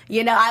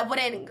 you know,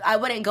 I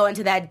wouldn't go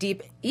into that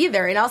deep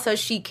either. And also,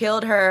 she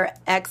killed her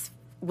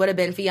would have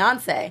been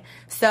fiance.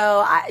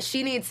 So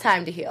she needs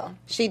time to heal.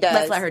 She does.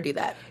 Let's let her do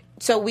that.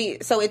 So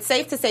it's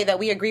safe to say that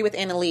we agree with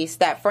Annalise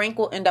that Frank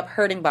will end up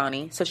hurting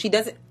Bonnie. So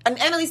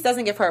Annalise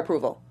doesn't give her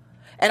approval.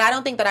 And I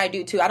don't think that I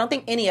do too. I don't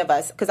think any of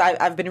us, because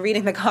I've been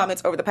reading the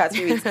comments over the past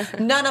few weeks,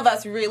 none of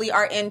us really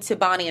are into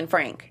Bonnie and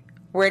Frank.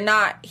 We're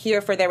not here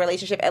for their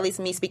relationship, at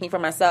least me speaking for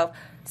myself.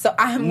 So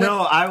I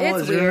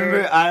was.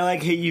 Remember, I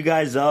hit you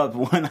guys up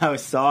when I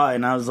saw it,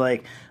 and I was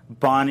like,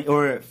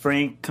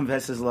 Frank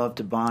confesses love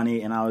to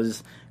Bonnie, and I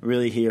was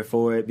really here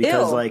for it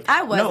because,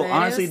 I wasn't. No,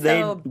 honestly,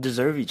 they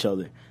deserve each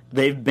other.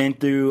 They've been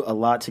through a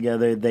lot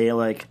together. They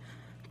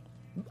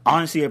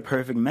honestly, a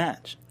perfect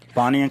match.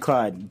 Bonnie and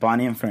Clyde,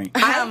 Bonnie and Frank.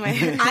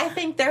 I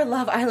think their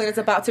love island is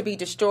about to be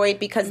destroyed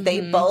because they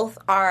both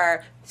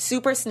are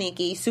super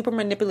sneaky, super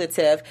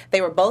manipulative.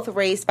 They were both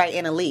raised by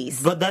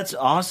Annalise. But that's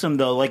awesome,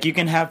 though. Like, you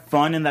can have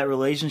fun in that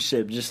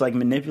relationship, just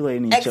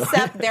manipulating each other.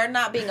 Except they're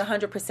not being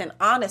 100%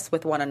 honest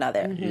with one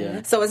another.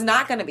 Yeah. So it's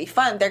not going to be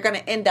fun. They're going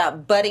to end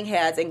up butting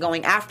heads and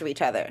going after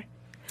each other.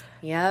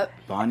 Yep.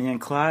 Bonnie and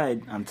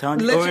Clyde. I'm telling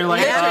you. Literally.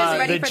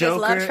 Or the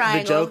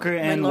Joker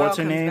and what's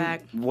her name?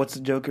 Back. What's the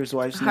Joker's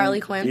wife's name?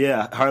 Harley Quinn.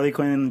 Yeah, Harley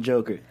Quinn and the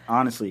Joker.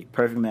 Honestly,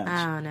 perfect match.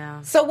 I don't know.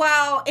 So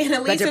while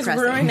Annalise is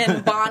ruining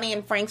Bonnie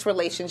and Frank's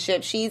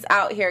relationship, she's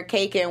out here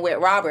caking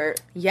with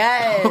Robert.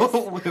 Yes.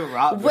 With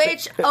Robert.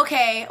 Which,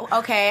 okay.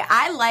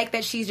 I like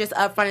that she's just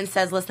upfront and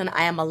says, listen,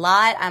 I'm a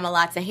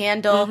lot to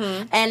handle.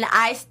 And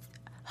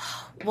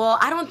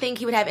I don't think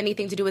he would have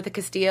anything to do with the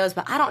Castillos,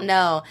 but I don't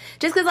know.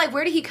 Just because,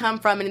 where did he come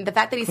from? And the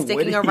fact that he's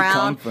sticking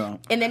around,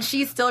 and then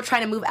she's still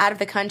trying to move out of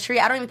the country,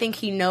 I don't even think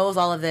he knows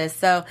all of this.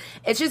 So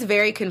it's just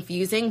very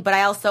confusing, but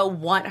I also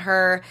want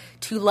her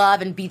to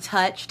love and be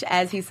touched,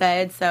 as he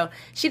said. So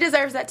she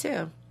deserves that,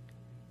 too.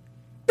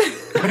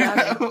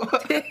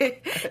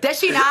 Does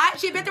she not?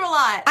 She's been through a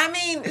lot. I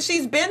mean,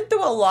 she's been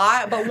through a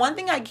lot, but one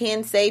thing I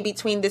can say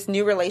between this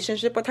new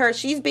relationship with her,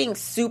 she's being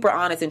super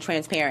honest and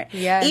transparent.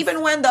 Yes.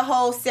 Even when the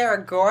whole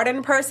Sarah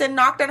Gordon person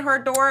knocked on her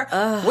door,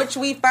 which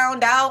we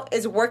found out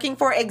is working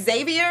for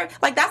Xavier,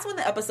 that's when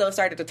the episode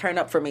started to turn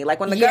up for me.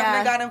 When the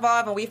governor got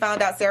involved and we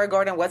found out Sarah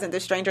Gordon wasn't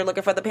this stranger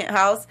looking for the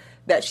penthouse,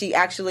 that she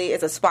actually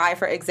is a spy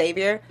for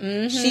Xavier,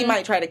 she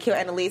might try to kill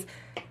Annalise.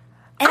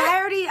 And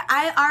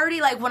I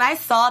already like when I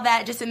saw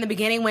that just in the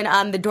beginning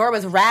when the door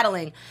was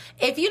rattling.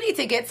 If you need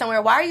to get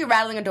somewhere, why are you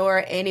rattling a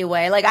door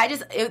anyway? Like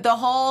the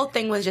whole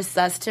thing was just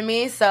sus to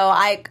me. So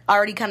I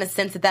already kind of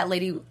sensed that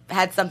lady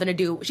had something to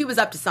do. She was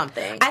up to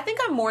something. I think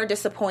I'm more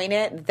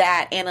disappointed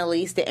that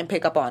Annalise didn't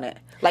pick up on it.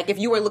 Like if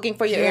you were looking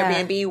for your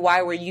Airbnb,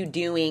 why were you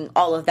doing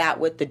all of that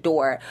with the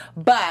door?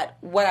 But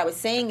what I was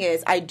saying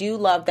is I do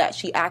love that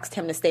she asked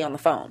him to stay on the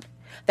phone.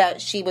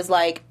 That she was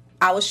like,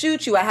 I will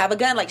shoot you. I have a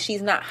gun. Like,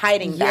 she's not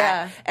hiding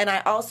that. And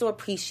I also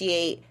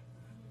appreciate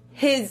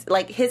his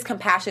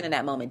compassion in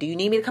that moment. Do you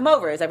need me to come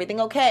over? Is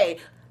everything okay?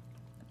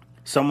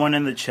 Someone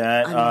in the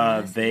chat,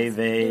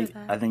 Vay,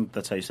 I think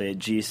that's how you say it,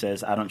 G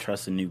says, I don't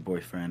trust a new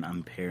boyfriend.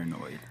 I'm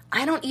paranoid.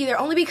 I don't either.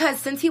 Only because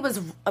since he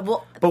was...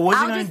 Well, but what's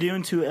he going to do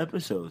in 2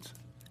 episodes?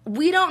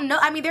 We don't know.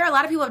 I mean, there are a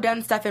lot of people who have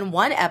done stuff in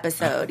 1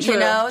 episode,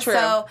 True.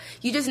 So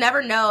you just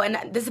never know.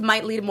 And this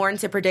might lead more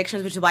into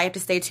predictions, which is why you have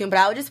to stay tuned. But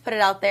I would just put it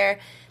out there.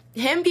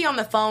 Him being on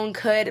the phone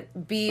could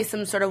be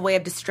some sort of way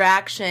of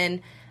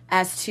distraction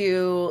as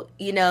to,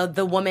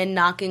 the woman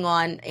knocking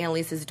on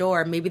Annalise's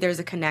door. Maybe there's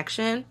a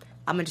connection.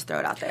 I'm going to just throw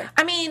it out there.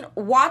 I mean,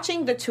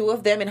 watching the two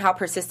of them and how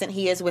persistent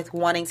he is with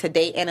wanting to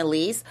date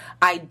Annalise,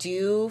 I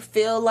do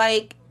feel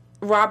like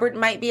Robert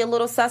might be a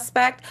little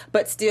suspect,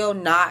 but still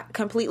not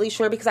completely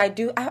sure because I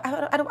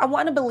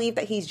want to believe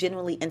that he's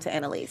genuinely into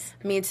Annalise.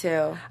 Me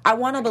too. I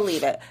want to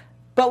believe it.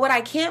 But what I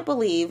can't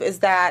believe is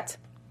that,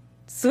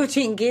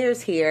 switching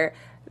gears here,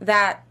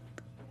 that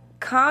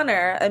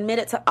Connor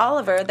admitted to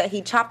Oliver that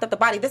he chopped up the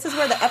body. This is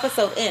where the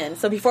episode ends.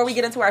 So before we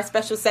get into our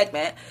special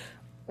segment,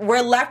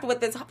 we're left with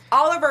this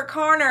Oliver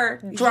Connor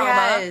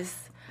drama.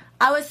 Yes.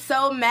 I was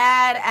so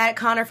mad at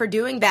Connor for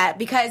doing that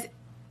because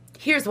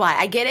here's why.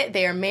 I get it.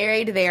 They are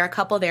married. They are a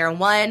couple. They are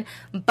one.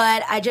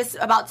 But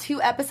about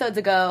 2 episodes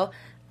ago,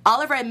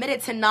 Oliver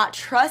admitted to not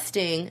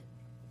trusting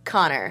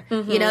Connor,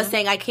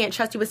 saying, I can't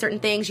trust you with certain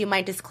things. You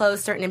might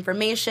disclose certain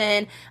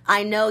information.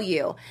 I know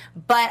you.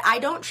 But I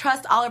don't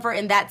trust Oliver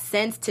in that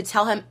sense to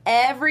tell him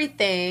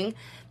everything,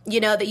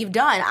 that you've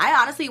done. I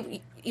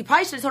honestly, you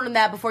probably should have told him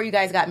that before you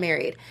guys got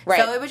married. Right.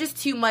 So it was just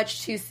too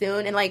much too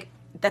soon. And like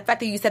the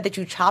fact that you said that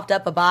you chopped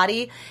up a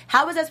body,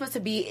 how is that supposed to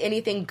be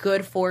anything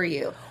good for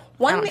you?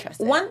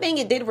 One thing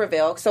it did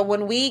reveal, so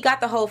when we got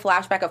the whole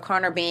flashback of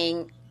Connor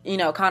being,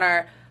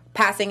 Connor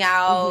passing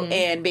out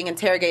and being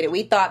interrogated,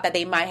 we thought that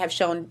they might have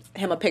shown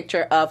him a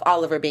picture of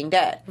Oliver being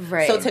dead.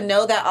 Right. So to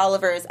know that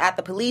Oliver is at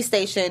the police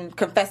station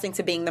confessing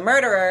to being the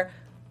murderer,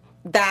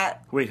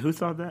 that... Wait, who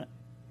thought that?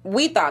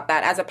 We thought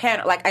that as a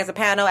panel,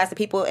 as the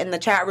people in the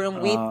chat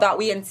room,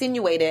 we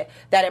insinuated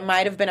that it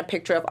might have been a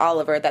picture of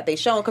Oliver that they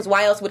shown, because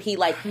why else would he,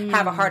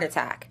 have a heart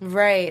attack?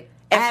 Right.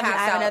 And I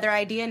have another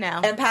idea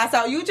now. And pass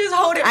out. You just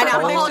hold it. I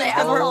know, I'm hold it.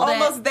 We're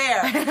almost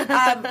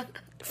there.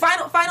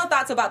 Final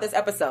thoughts about this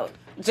episode.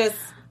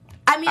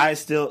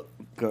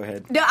 Go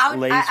ahead. No, I'm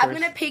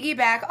going to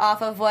piggyback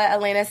off of what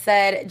Elena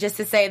said, just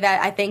to say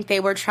that I think they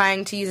were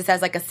trying to use this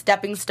as like a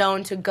stepping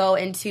stone to go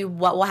into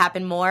what will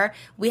happen more.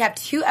 We have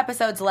 2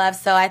 episodes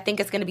left, so I think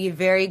it's going to be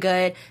very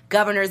good.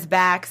 Governor's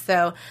back,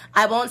 so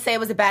I won't say it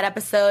was a bad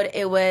episode.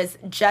 It was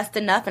just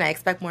enough, and I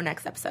expect more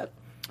next episode.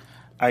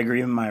 I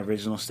agree with my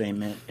original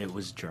statement. It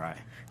was dry.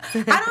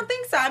 I don't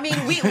think so. I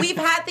mean, we've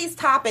had these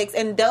topics,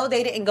 and though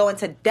they didn't go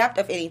into depth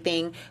of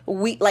anything,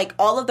 we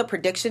all of the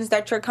predictions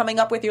that you're coming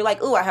up with, you're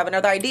like, ooh, I have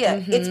another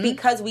idea. It's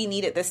because we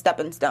needed this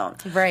stepping stone.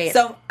 Right.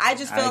 So I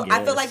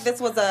feel like this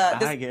was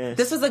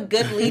a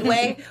good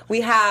leeway.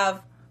 We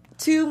have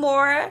 2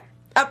 more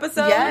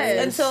episodes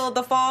until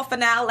the fall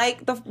finale,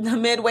 the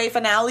midway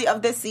finale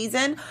of this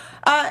season.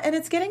 And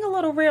it's getting a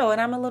little real,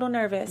 and I'm a little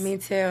nervous. Me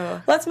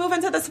too. Let's move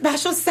into the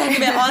special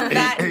segment on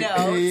that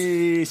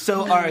note.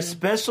 So our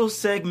special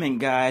segment,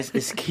 guys,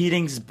 is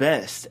Keating's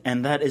Best.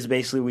 And that is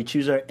basically we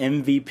choose our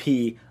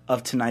MVP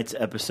of tonight's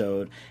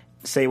episode,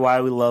 say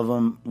why we love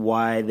them,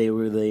 why they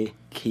were the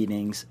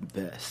Keating's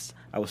Best.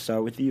 I will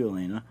start with you,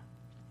 Elena.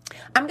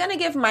 I'm going to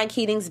give my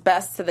Keating's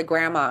Best to the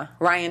grandma,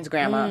 Ryan's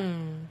grandma.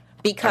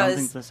 Because I don't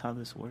think that's how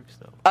this works,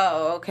 though.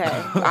 Oh, okay.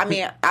 I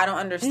mean, I don't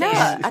understand.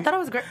 No, I thought it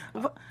was great.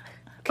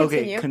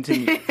 Okay,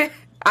 continue.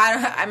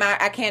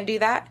 I can't do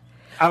that.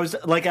 I was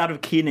out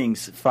of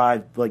Keating's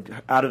 5,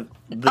 out of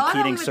the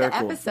Keating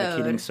circle. The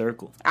Keating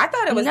circle. I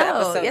thought it was the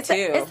episode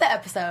too. It's the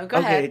episode. Go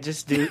ahead. Okay,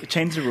 just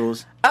change the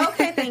rules.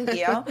 Okay, thank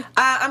you.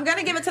 I'm going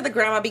to give it to the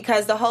grandma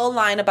because the whole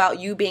line about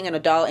you being an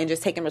adult and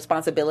just taking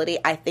responsibility,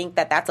 I think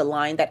that's a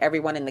line that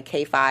everyone in the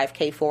K5,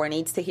 K4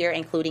 needs to hear,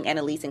 including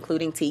Annalise,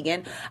 including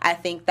Tegan. I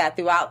think that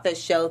throughout the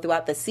show,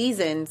 throughout the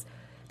seasons,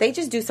 they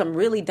just do some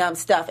really dumb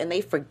stuff and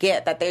they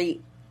forget that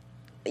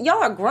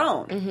y'all are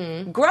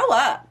grown. Grow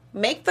up.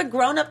 Make the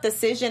grown-up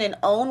decision and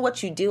own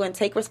what you do and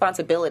take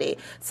responsibility.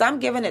 So I'm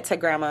giving it to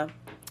Grandma.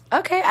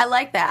 Okay, I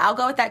like that. I'll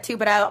go with that too,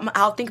 but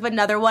I'll think of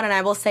another one, and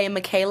I will say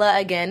Michaela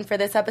again for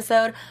this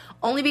episode,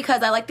 only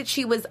because I like that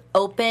she was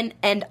open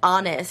and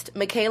honest.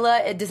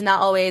 Michaela does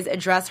not always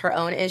address her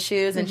own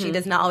issues, and she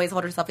does not always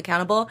hold herself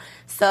accountable,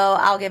 so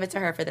I'll give it to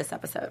her for this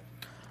episode.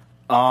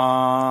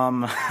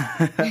 I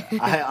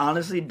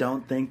honestly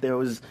don't think there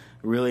was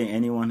really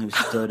anyone who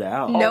stood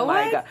out. No Oh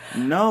my one? God.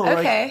 No,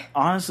 Okay. like,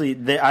 honestly,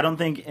 I don't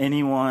think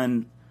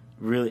anyone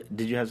really...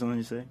 Did you have something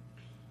to say?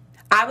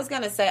 I was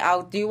going to say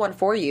I'll do one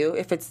for you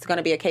if it's going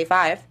to be a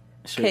K5.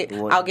 Sure,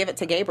 what? I'll give it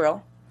to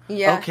Gabriel.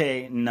 Yeah.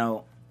 Okay,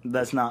 no,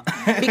 that's not...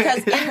 Because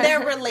in their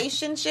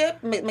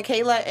relationship,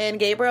 Michaela and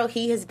Gabriel,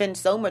 he has been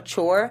so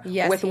mature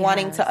Yes, with he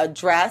wanting has. to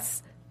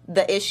address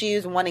the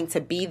issues, wanting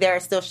to be there,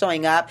 still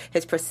showing up,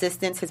 his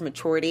persistence, his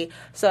maturity.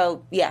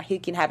 So, yeah, he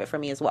can have it for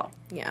me as well.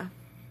 Yeah.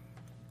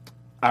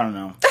 I don't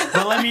know.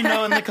 But let me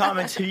know in the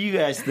comments who you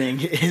guys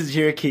think is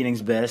your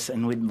Keating's best,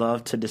 and we'd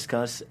love to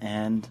discuss.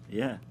 And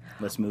yeah,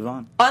 let's move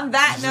on. On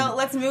that note,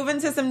 let's move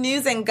into some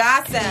news and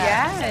gossip.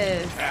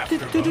 Yes.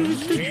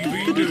 AfterBuzz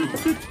TV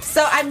News.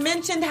 So I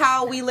mentioned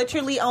how we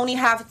literally only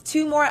have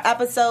 2 more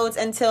episodes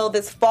until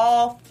this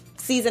fall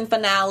season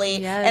finale,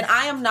 Yes. and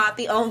I am not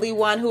the only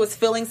one who is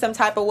feeling some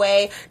type of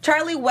way.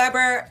 Charlie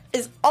Weber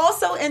is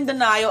also in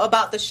denial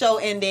about the show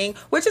ending,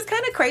 which is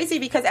kind of crazy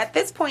because at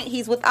this point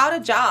he's without a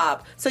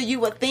job. So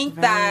you would think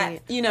that,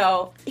 Right. you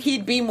know,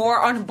 he'd be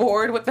more on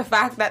board with the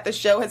fact that the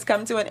show has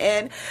come to an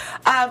end.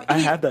 I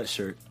He- have that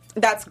shirt.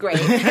 That's great.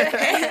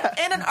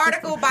 In an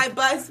article by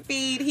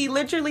BuzzFeed, he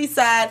literally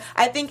said,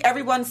 I think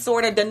everyone's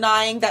sort of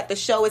denying that the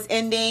show is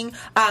ending.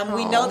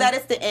 We know that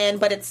it's the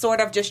end, but it's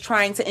sort of just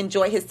trying to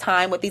enjoy his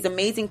time with these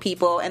amazing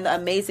people and the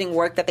amazing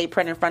work that they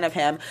put in front of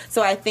him.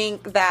 So I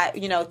think that,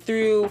 you know,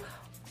 through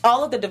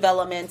all of the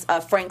developments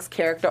of Frank's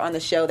character on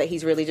the show, that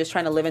he's really just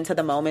trying to live into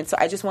the moment. So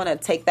I just want to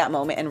take that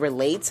moment and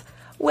relate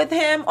with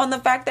him on the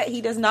fact that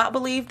he does not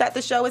believe that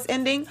the show is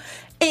ending.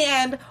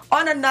 And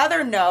on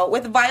another note,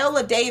 with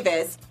Viola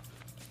Davis,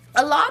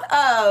 a lot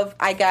of,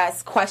 I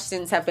guess,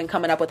 questions have been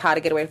coming up with How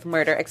to Get Away with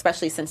Murder,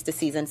 especially since the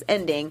season's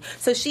ending.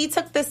 So she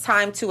took this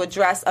time to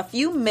address a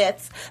few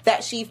myths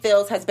that she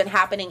feels has been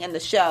happening in the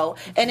show.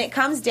 And it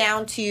comes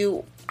down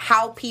to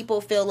how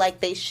people feel like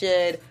they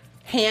should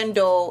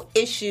handle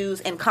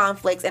issues and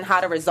conflicts and how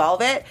to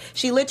resolve it.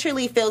 She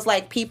literally feels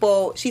like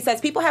she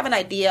says people have an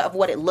idea of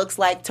what it looks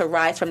like to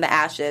rise from the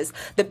ashes.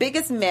 The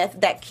biggest myth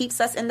that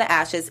keeps us in the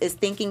ashes is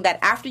thinking that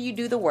after you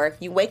do the work,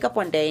 you wake up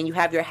one day and you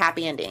have your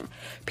happy ending.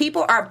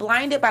 People are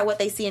blinded by what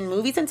they see in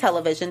movies and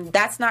television.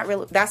 That's not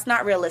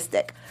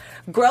realistic.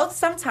 Growth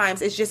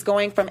sometimes is just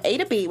going from A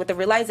to B with the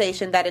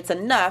realization that it's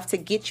enough to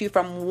get you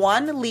from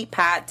one leap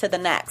pad to the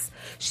next.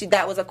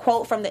 That was a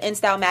quote from the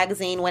InStyle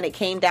magazine when it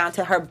came down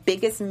to her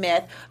biggest myth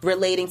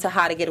relating to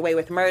How to Get Away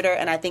with Murder,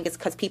 and I think it's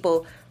because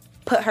people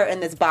put her in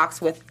this box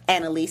with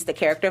Annalise, the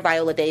character,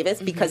 Viola Davis,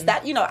 because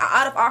that, you know,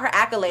 out of all her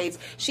accolades,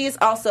 she is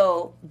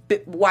also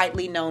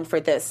widely known for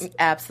this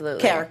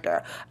Absolutely.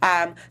 character.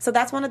 So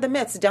that's one of the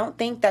myths. Don't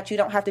think that you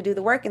don't have to do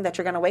the work and that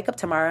you're going to wake up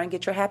tomorrow and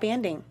get your happy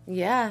ending.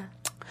 Yeah.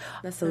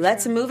 That's so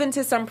Let's true. move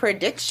into some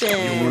predictions.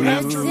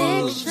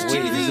 AfterBuzz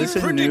Wait, is this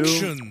TV a new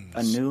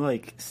predictions.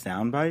 like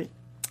soundbite?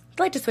 I'd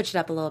like to switch it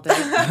up a little bit.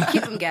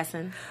 Keep them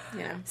guessing.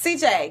 You know.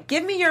 CJ,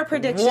 give me your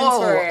predictions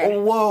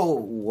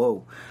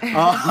Whoa.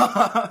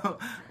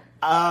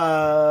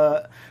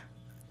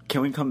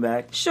 Can we come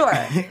back? Sure.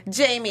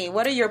 Jamie,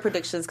 what are your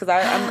predictions? Because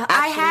I'm I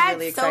actually had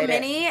really so excited.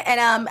 many,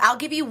 and I'll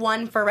give you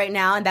one for right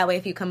now, and that way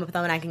if you come up with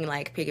them, I can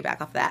like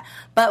piggyback off that.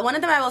 But one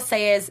of them I will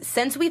say is,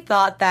 since we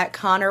thought that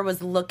Connor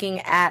was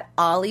looking at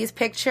Ollie's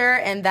picture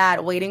in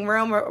that waiting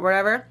room or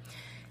whatever,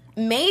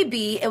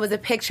 maybe it was a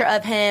picture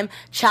of him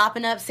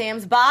chopping up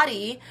Sam's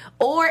body,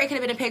 or it could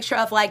have been a picture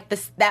of like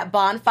that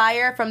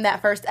bonfire from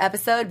that first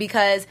episode,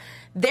 because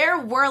there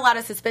were a lot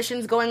of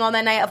suspicions going on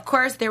that night. Of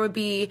course, there would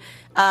be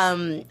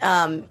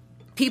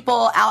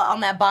people out on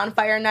that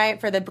bonfire night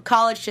for the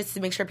college just to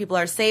make sure people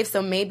are safe.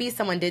 So maybe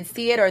someone did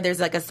see it, or there's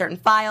like a certain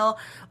file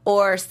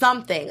or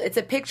something. It's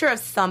a picture of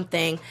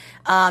something,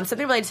 something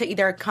related to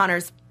either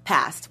Connor's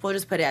past. We'll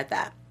just put it at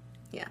that.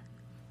 Yeah.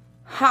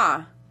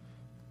 Huh.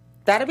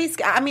 That'd be.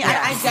 I mean,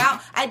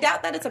 I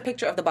doubt that it's a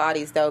picture of the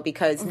bodies though,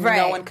 because no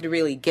Right. one could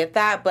really get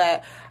that.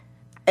 But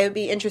it would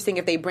be interesting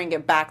if they bring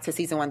it back to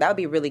season 1. That would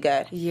be really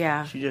good.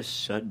 Yeah. You just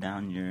shut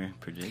down your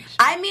prediction.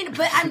 I mean,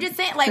 but I'm just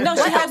saying, like, No,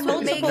 what she has else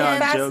would make multiple No, I'm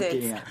facets.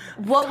 joking. Yeah.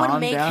 what would Calm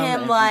make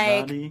down, him like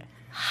everybody.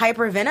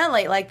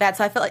 hyperventilate like that?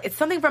 So I feel like it's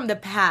something from the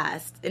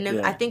past, and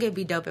Yeah. I think it'd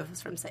be dope if it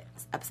was from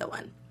episode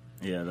 1.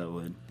 Yeah, that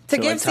would. To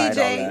So, give like, tie it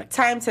all CJ back.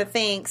 time to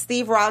think,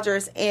 Steve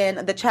Rogers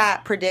in the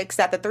chat predicts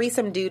that the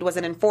threesome dude was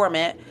an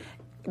informant,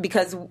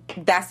 because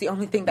that's the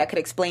only thing that could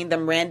explain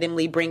them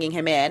randomly bringing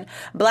him in.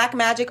 Black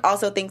Magic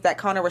also thinks that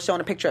Connor was shown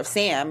a picture of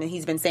Sam, and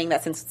he's been saying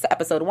that since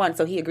episode 1,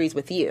 so he agrees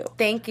with you.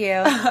 Thank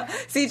you.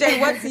 CJ,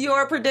 what's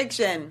your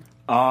prediction?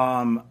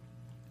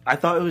 I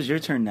thought it was your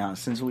turn now,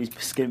 since we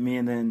skipped me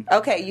and then.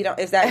 Okay, you don't.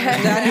 Is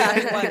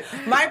that one?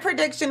 My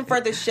prediction for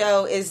the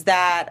show is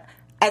that,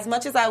 as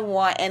much as I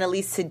want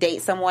Annalise to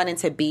date someone and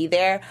to be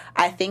there,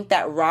 I think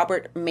that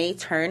Robert may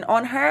turn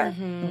on her.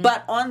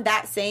 But on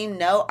that same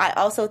note, I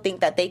also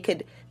think that they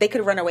could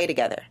run away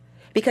together.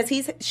 Because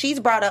she's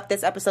brought up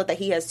this episode that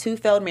he has 2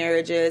 failed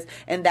marriages,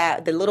 and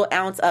that the little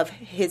ounce of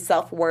his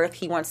self-worth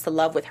he wants to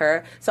love with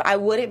her. So I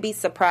wouldn't be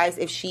surprised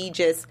if she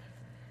just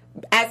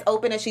as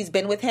open as she's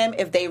been with him,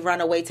 if they run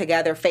away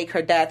together, fake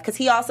her death, because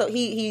he also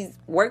he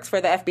works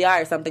for the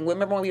FBI or something.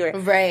 Remember when we were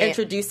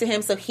introduced to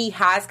him? So he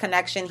has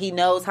connection. He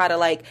knows how to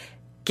like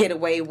get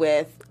away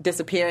with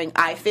disappearing.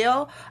 I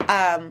feel.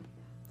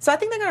 So I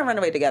think they're gonna run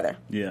away together.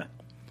 Yeah.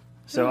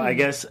 So I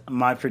guess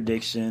my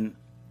prediction,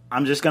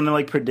 I'm just gonna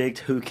like predict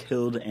who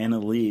killed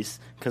Annalise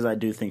because I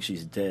do think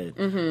she's dead.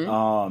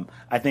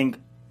 I think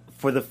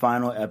for the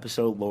final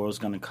episode, Laurel's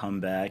gonna come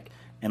back.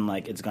 And,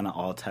 like, it's going to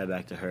all tie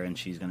back to her, and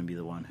she's going to be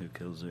the one who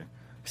kills her.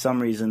 For some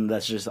reason,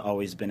 that's just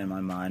always been in my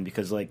mind,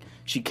 because, like,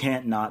 she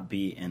can't not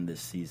be in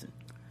this season.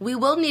 We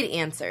will need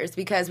answers,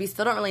 because we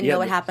still don't really know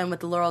what happened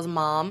with Laurel's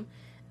mom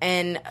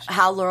and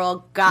how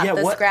Laurel got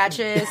the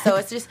scratches. So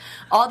it's just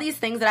all these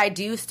things that I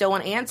do still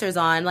want answers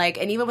on. Like,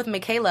 and even with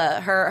Michaela,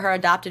 her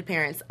adopted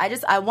parents,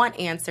 I want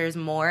answers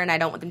more, and I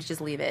don't want them to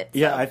just leave it.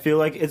 Yeah, I feel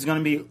like it's going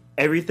to be,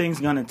 everything's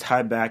going to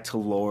tie back to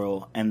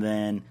Laurel, and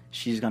then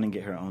she's going to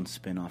get her own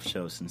spin-off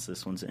show since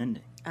this one's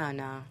ending. Oh,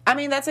 no. I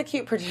mean, that's a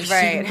cute prediction.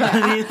 Right.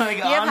 I mean, like,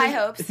 you have high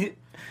hopes.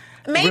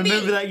 Maybe.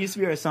 Remember that used to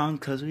be our song,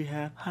 "Cause We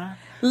Have High"?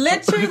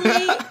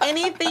 Literally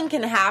anything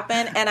can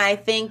happen, and I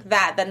think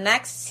that the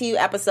next 2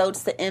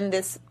 episodes to end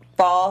this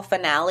fall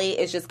finale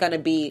is just going to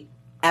be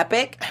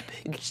epic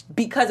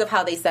because of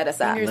how they set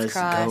us up. Fingers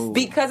crossed.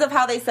 Because of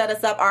how they set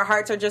us up, our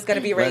hearts are just going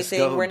to be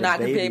racing. We're not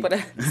going to be able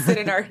to sit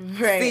in our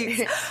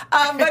seats.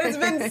 But it's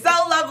been so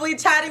lovely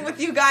chatting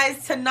with you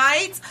guys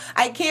tonight.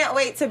 I can't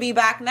wait to be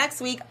back next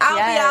week. I'll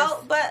be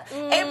out, but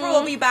April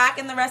will be back,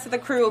 and the rest of the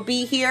crew will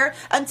be here.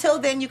 Until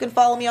then, you can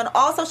follow me on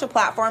all social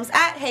platforms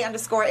at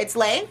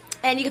 @hey_it's_lay.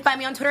 And you can find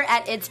me on Twitter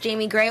at It's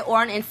Jamie Gray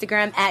or on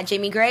Instagram at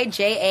Jamie Gray,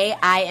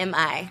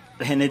 JAIMI.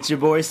 And it's your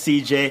boy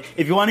CJ.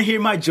 If you want to hear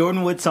my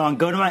Jordan Wood song,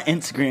 go to my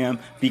Instagram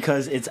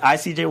because it's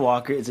ICJ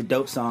Walker. It's a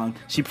dope song.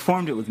 She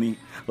performed it with me.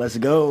 Let's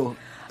go.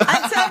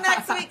 Until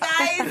next week,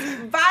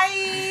 guys.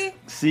 Bye.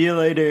 See you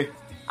later.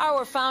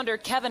 Our founder,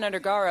 Kevin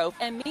Undergaro,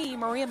 and me,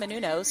 Maria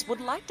Menounos,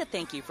 would like to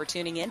thank you for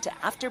tuning in to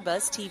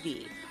AfterBuzz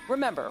TV.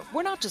 Remember,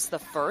 we're not just the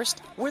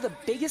first, we're the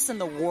biggest in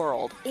the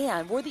world,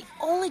 and we're the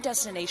only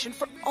destination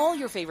for all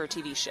your favorite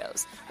TV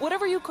shows.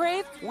 Whatever you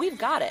crave, we've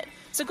got it.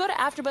 So go to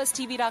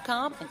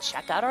AfterBuzzTV.com and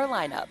check out our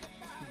lineup.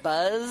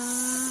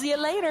 Buzz you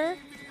later.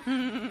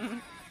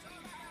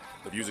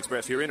 The views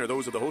expressed herein are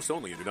those of the hosts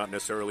only and do not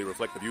necessarily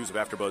reflect the views of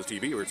AfterBuzz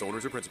TV or its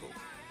owners or principals.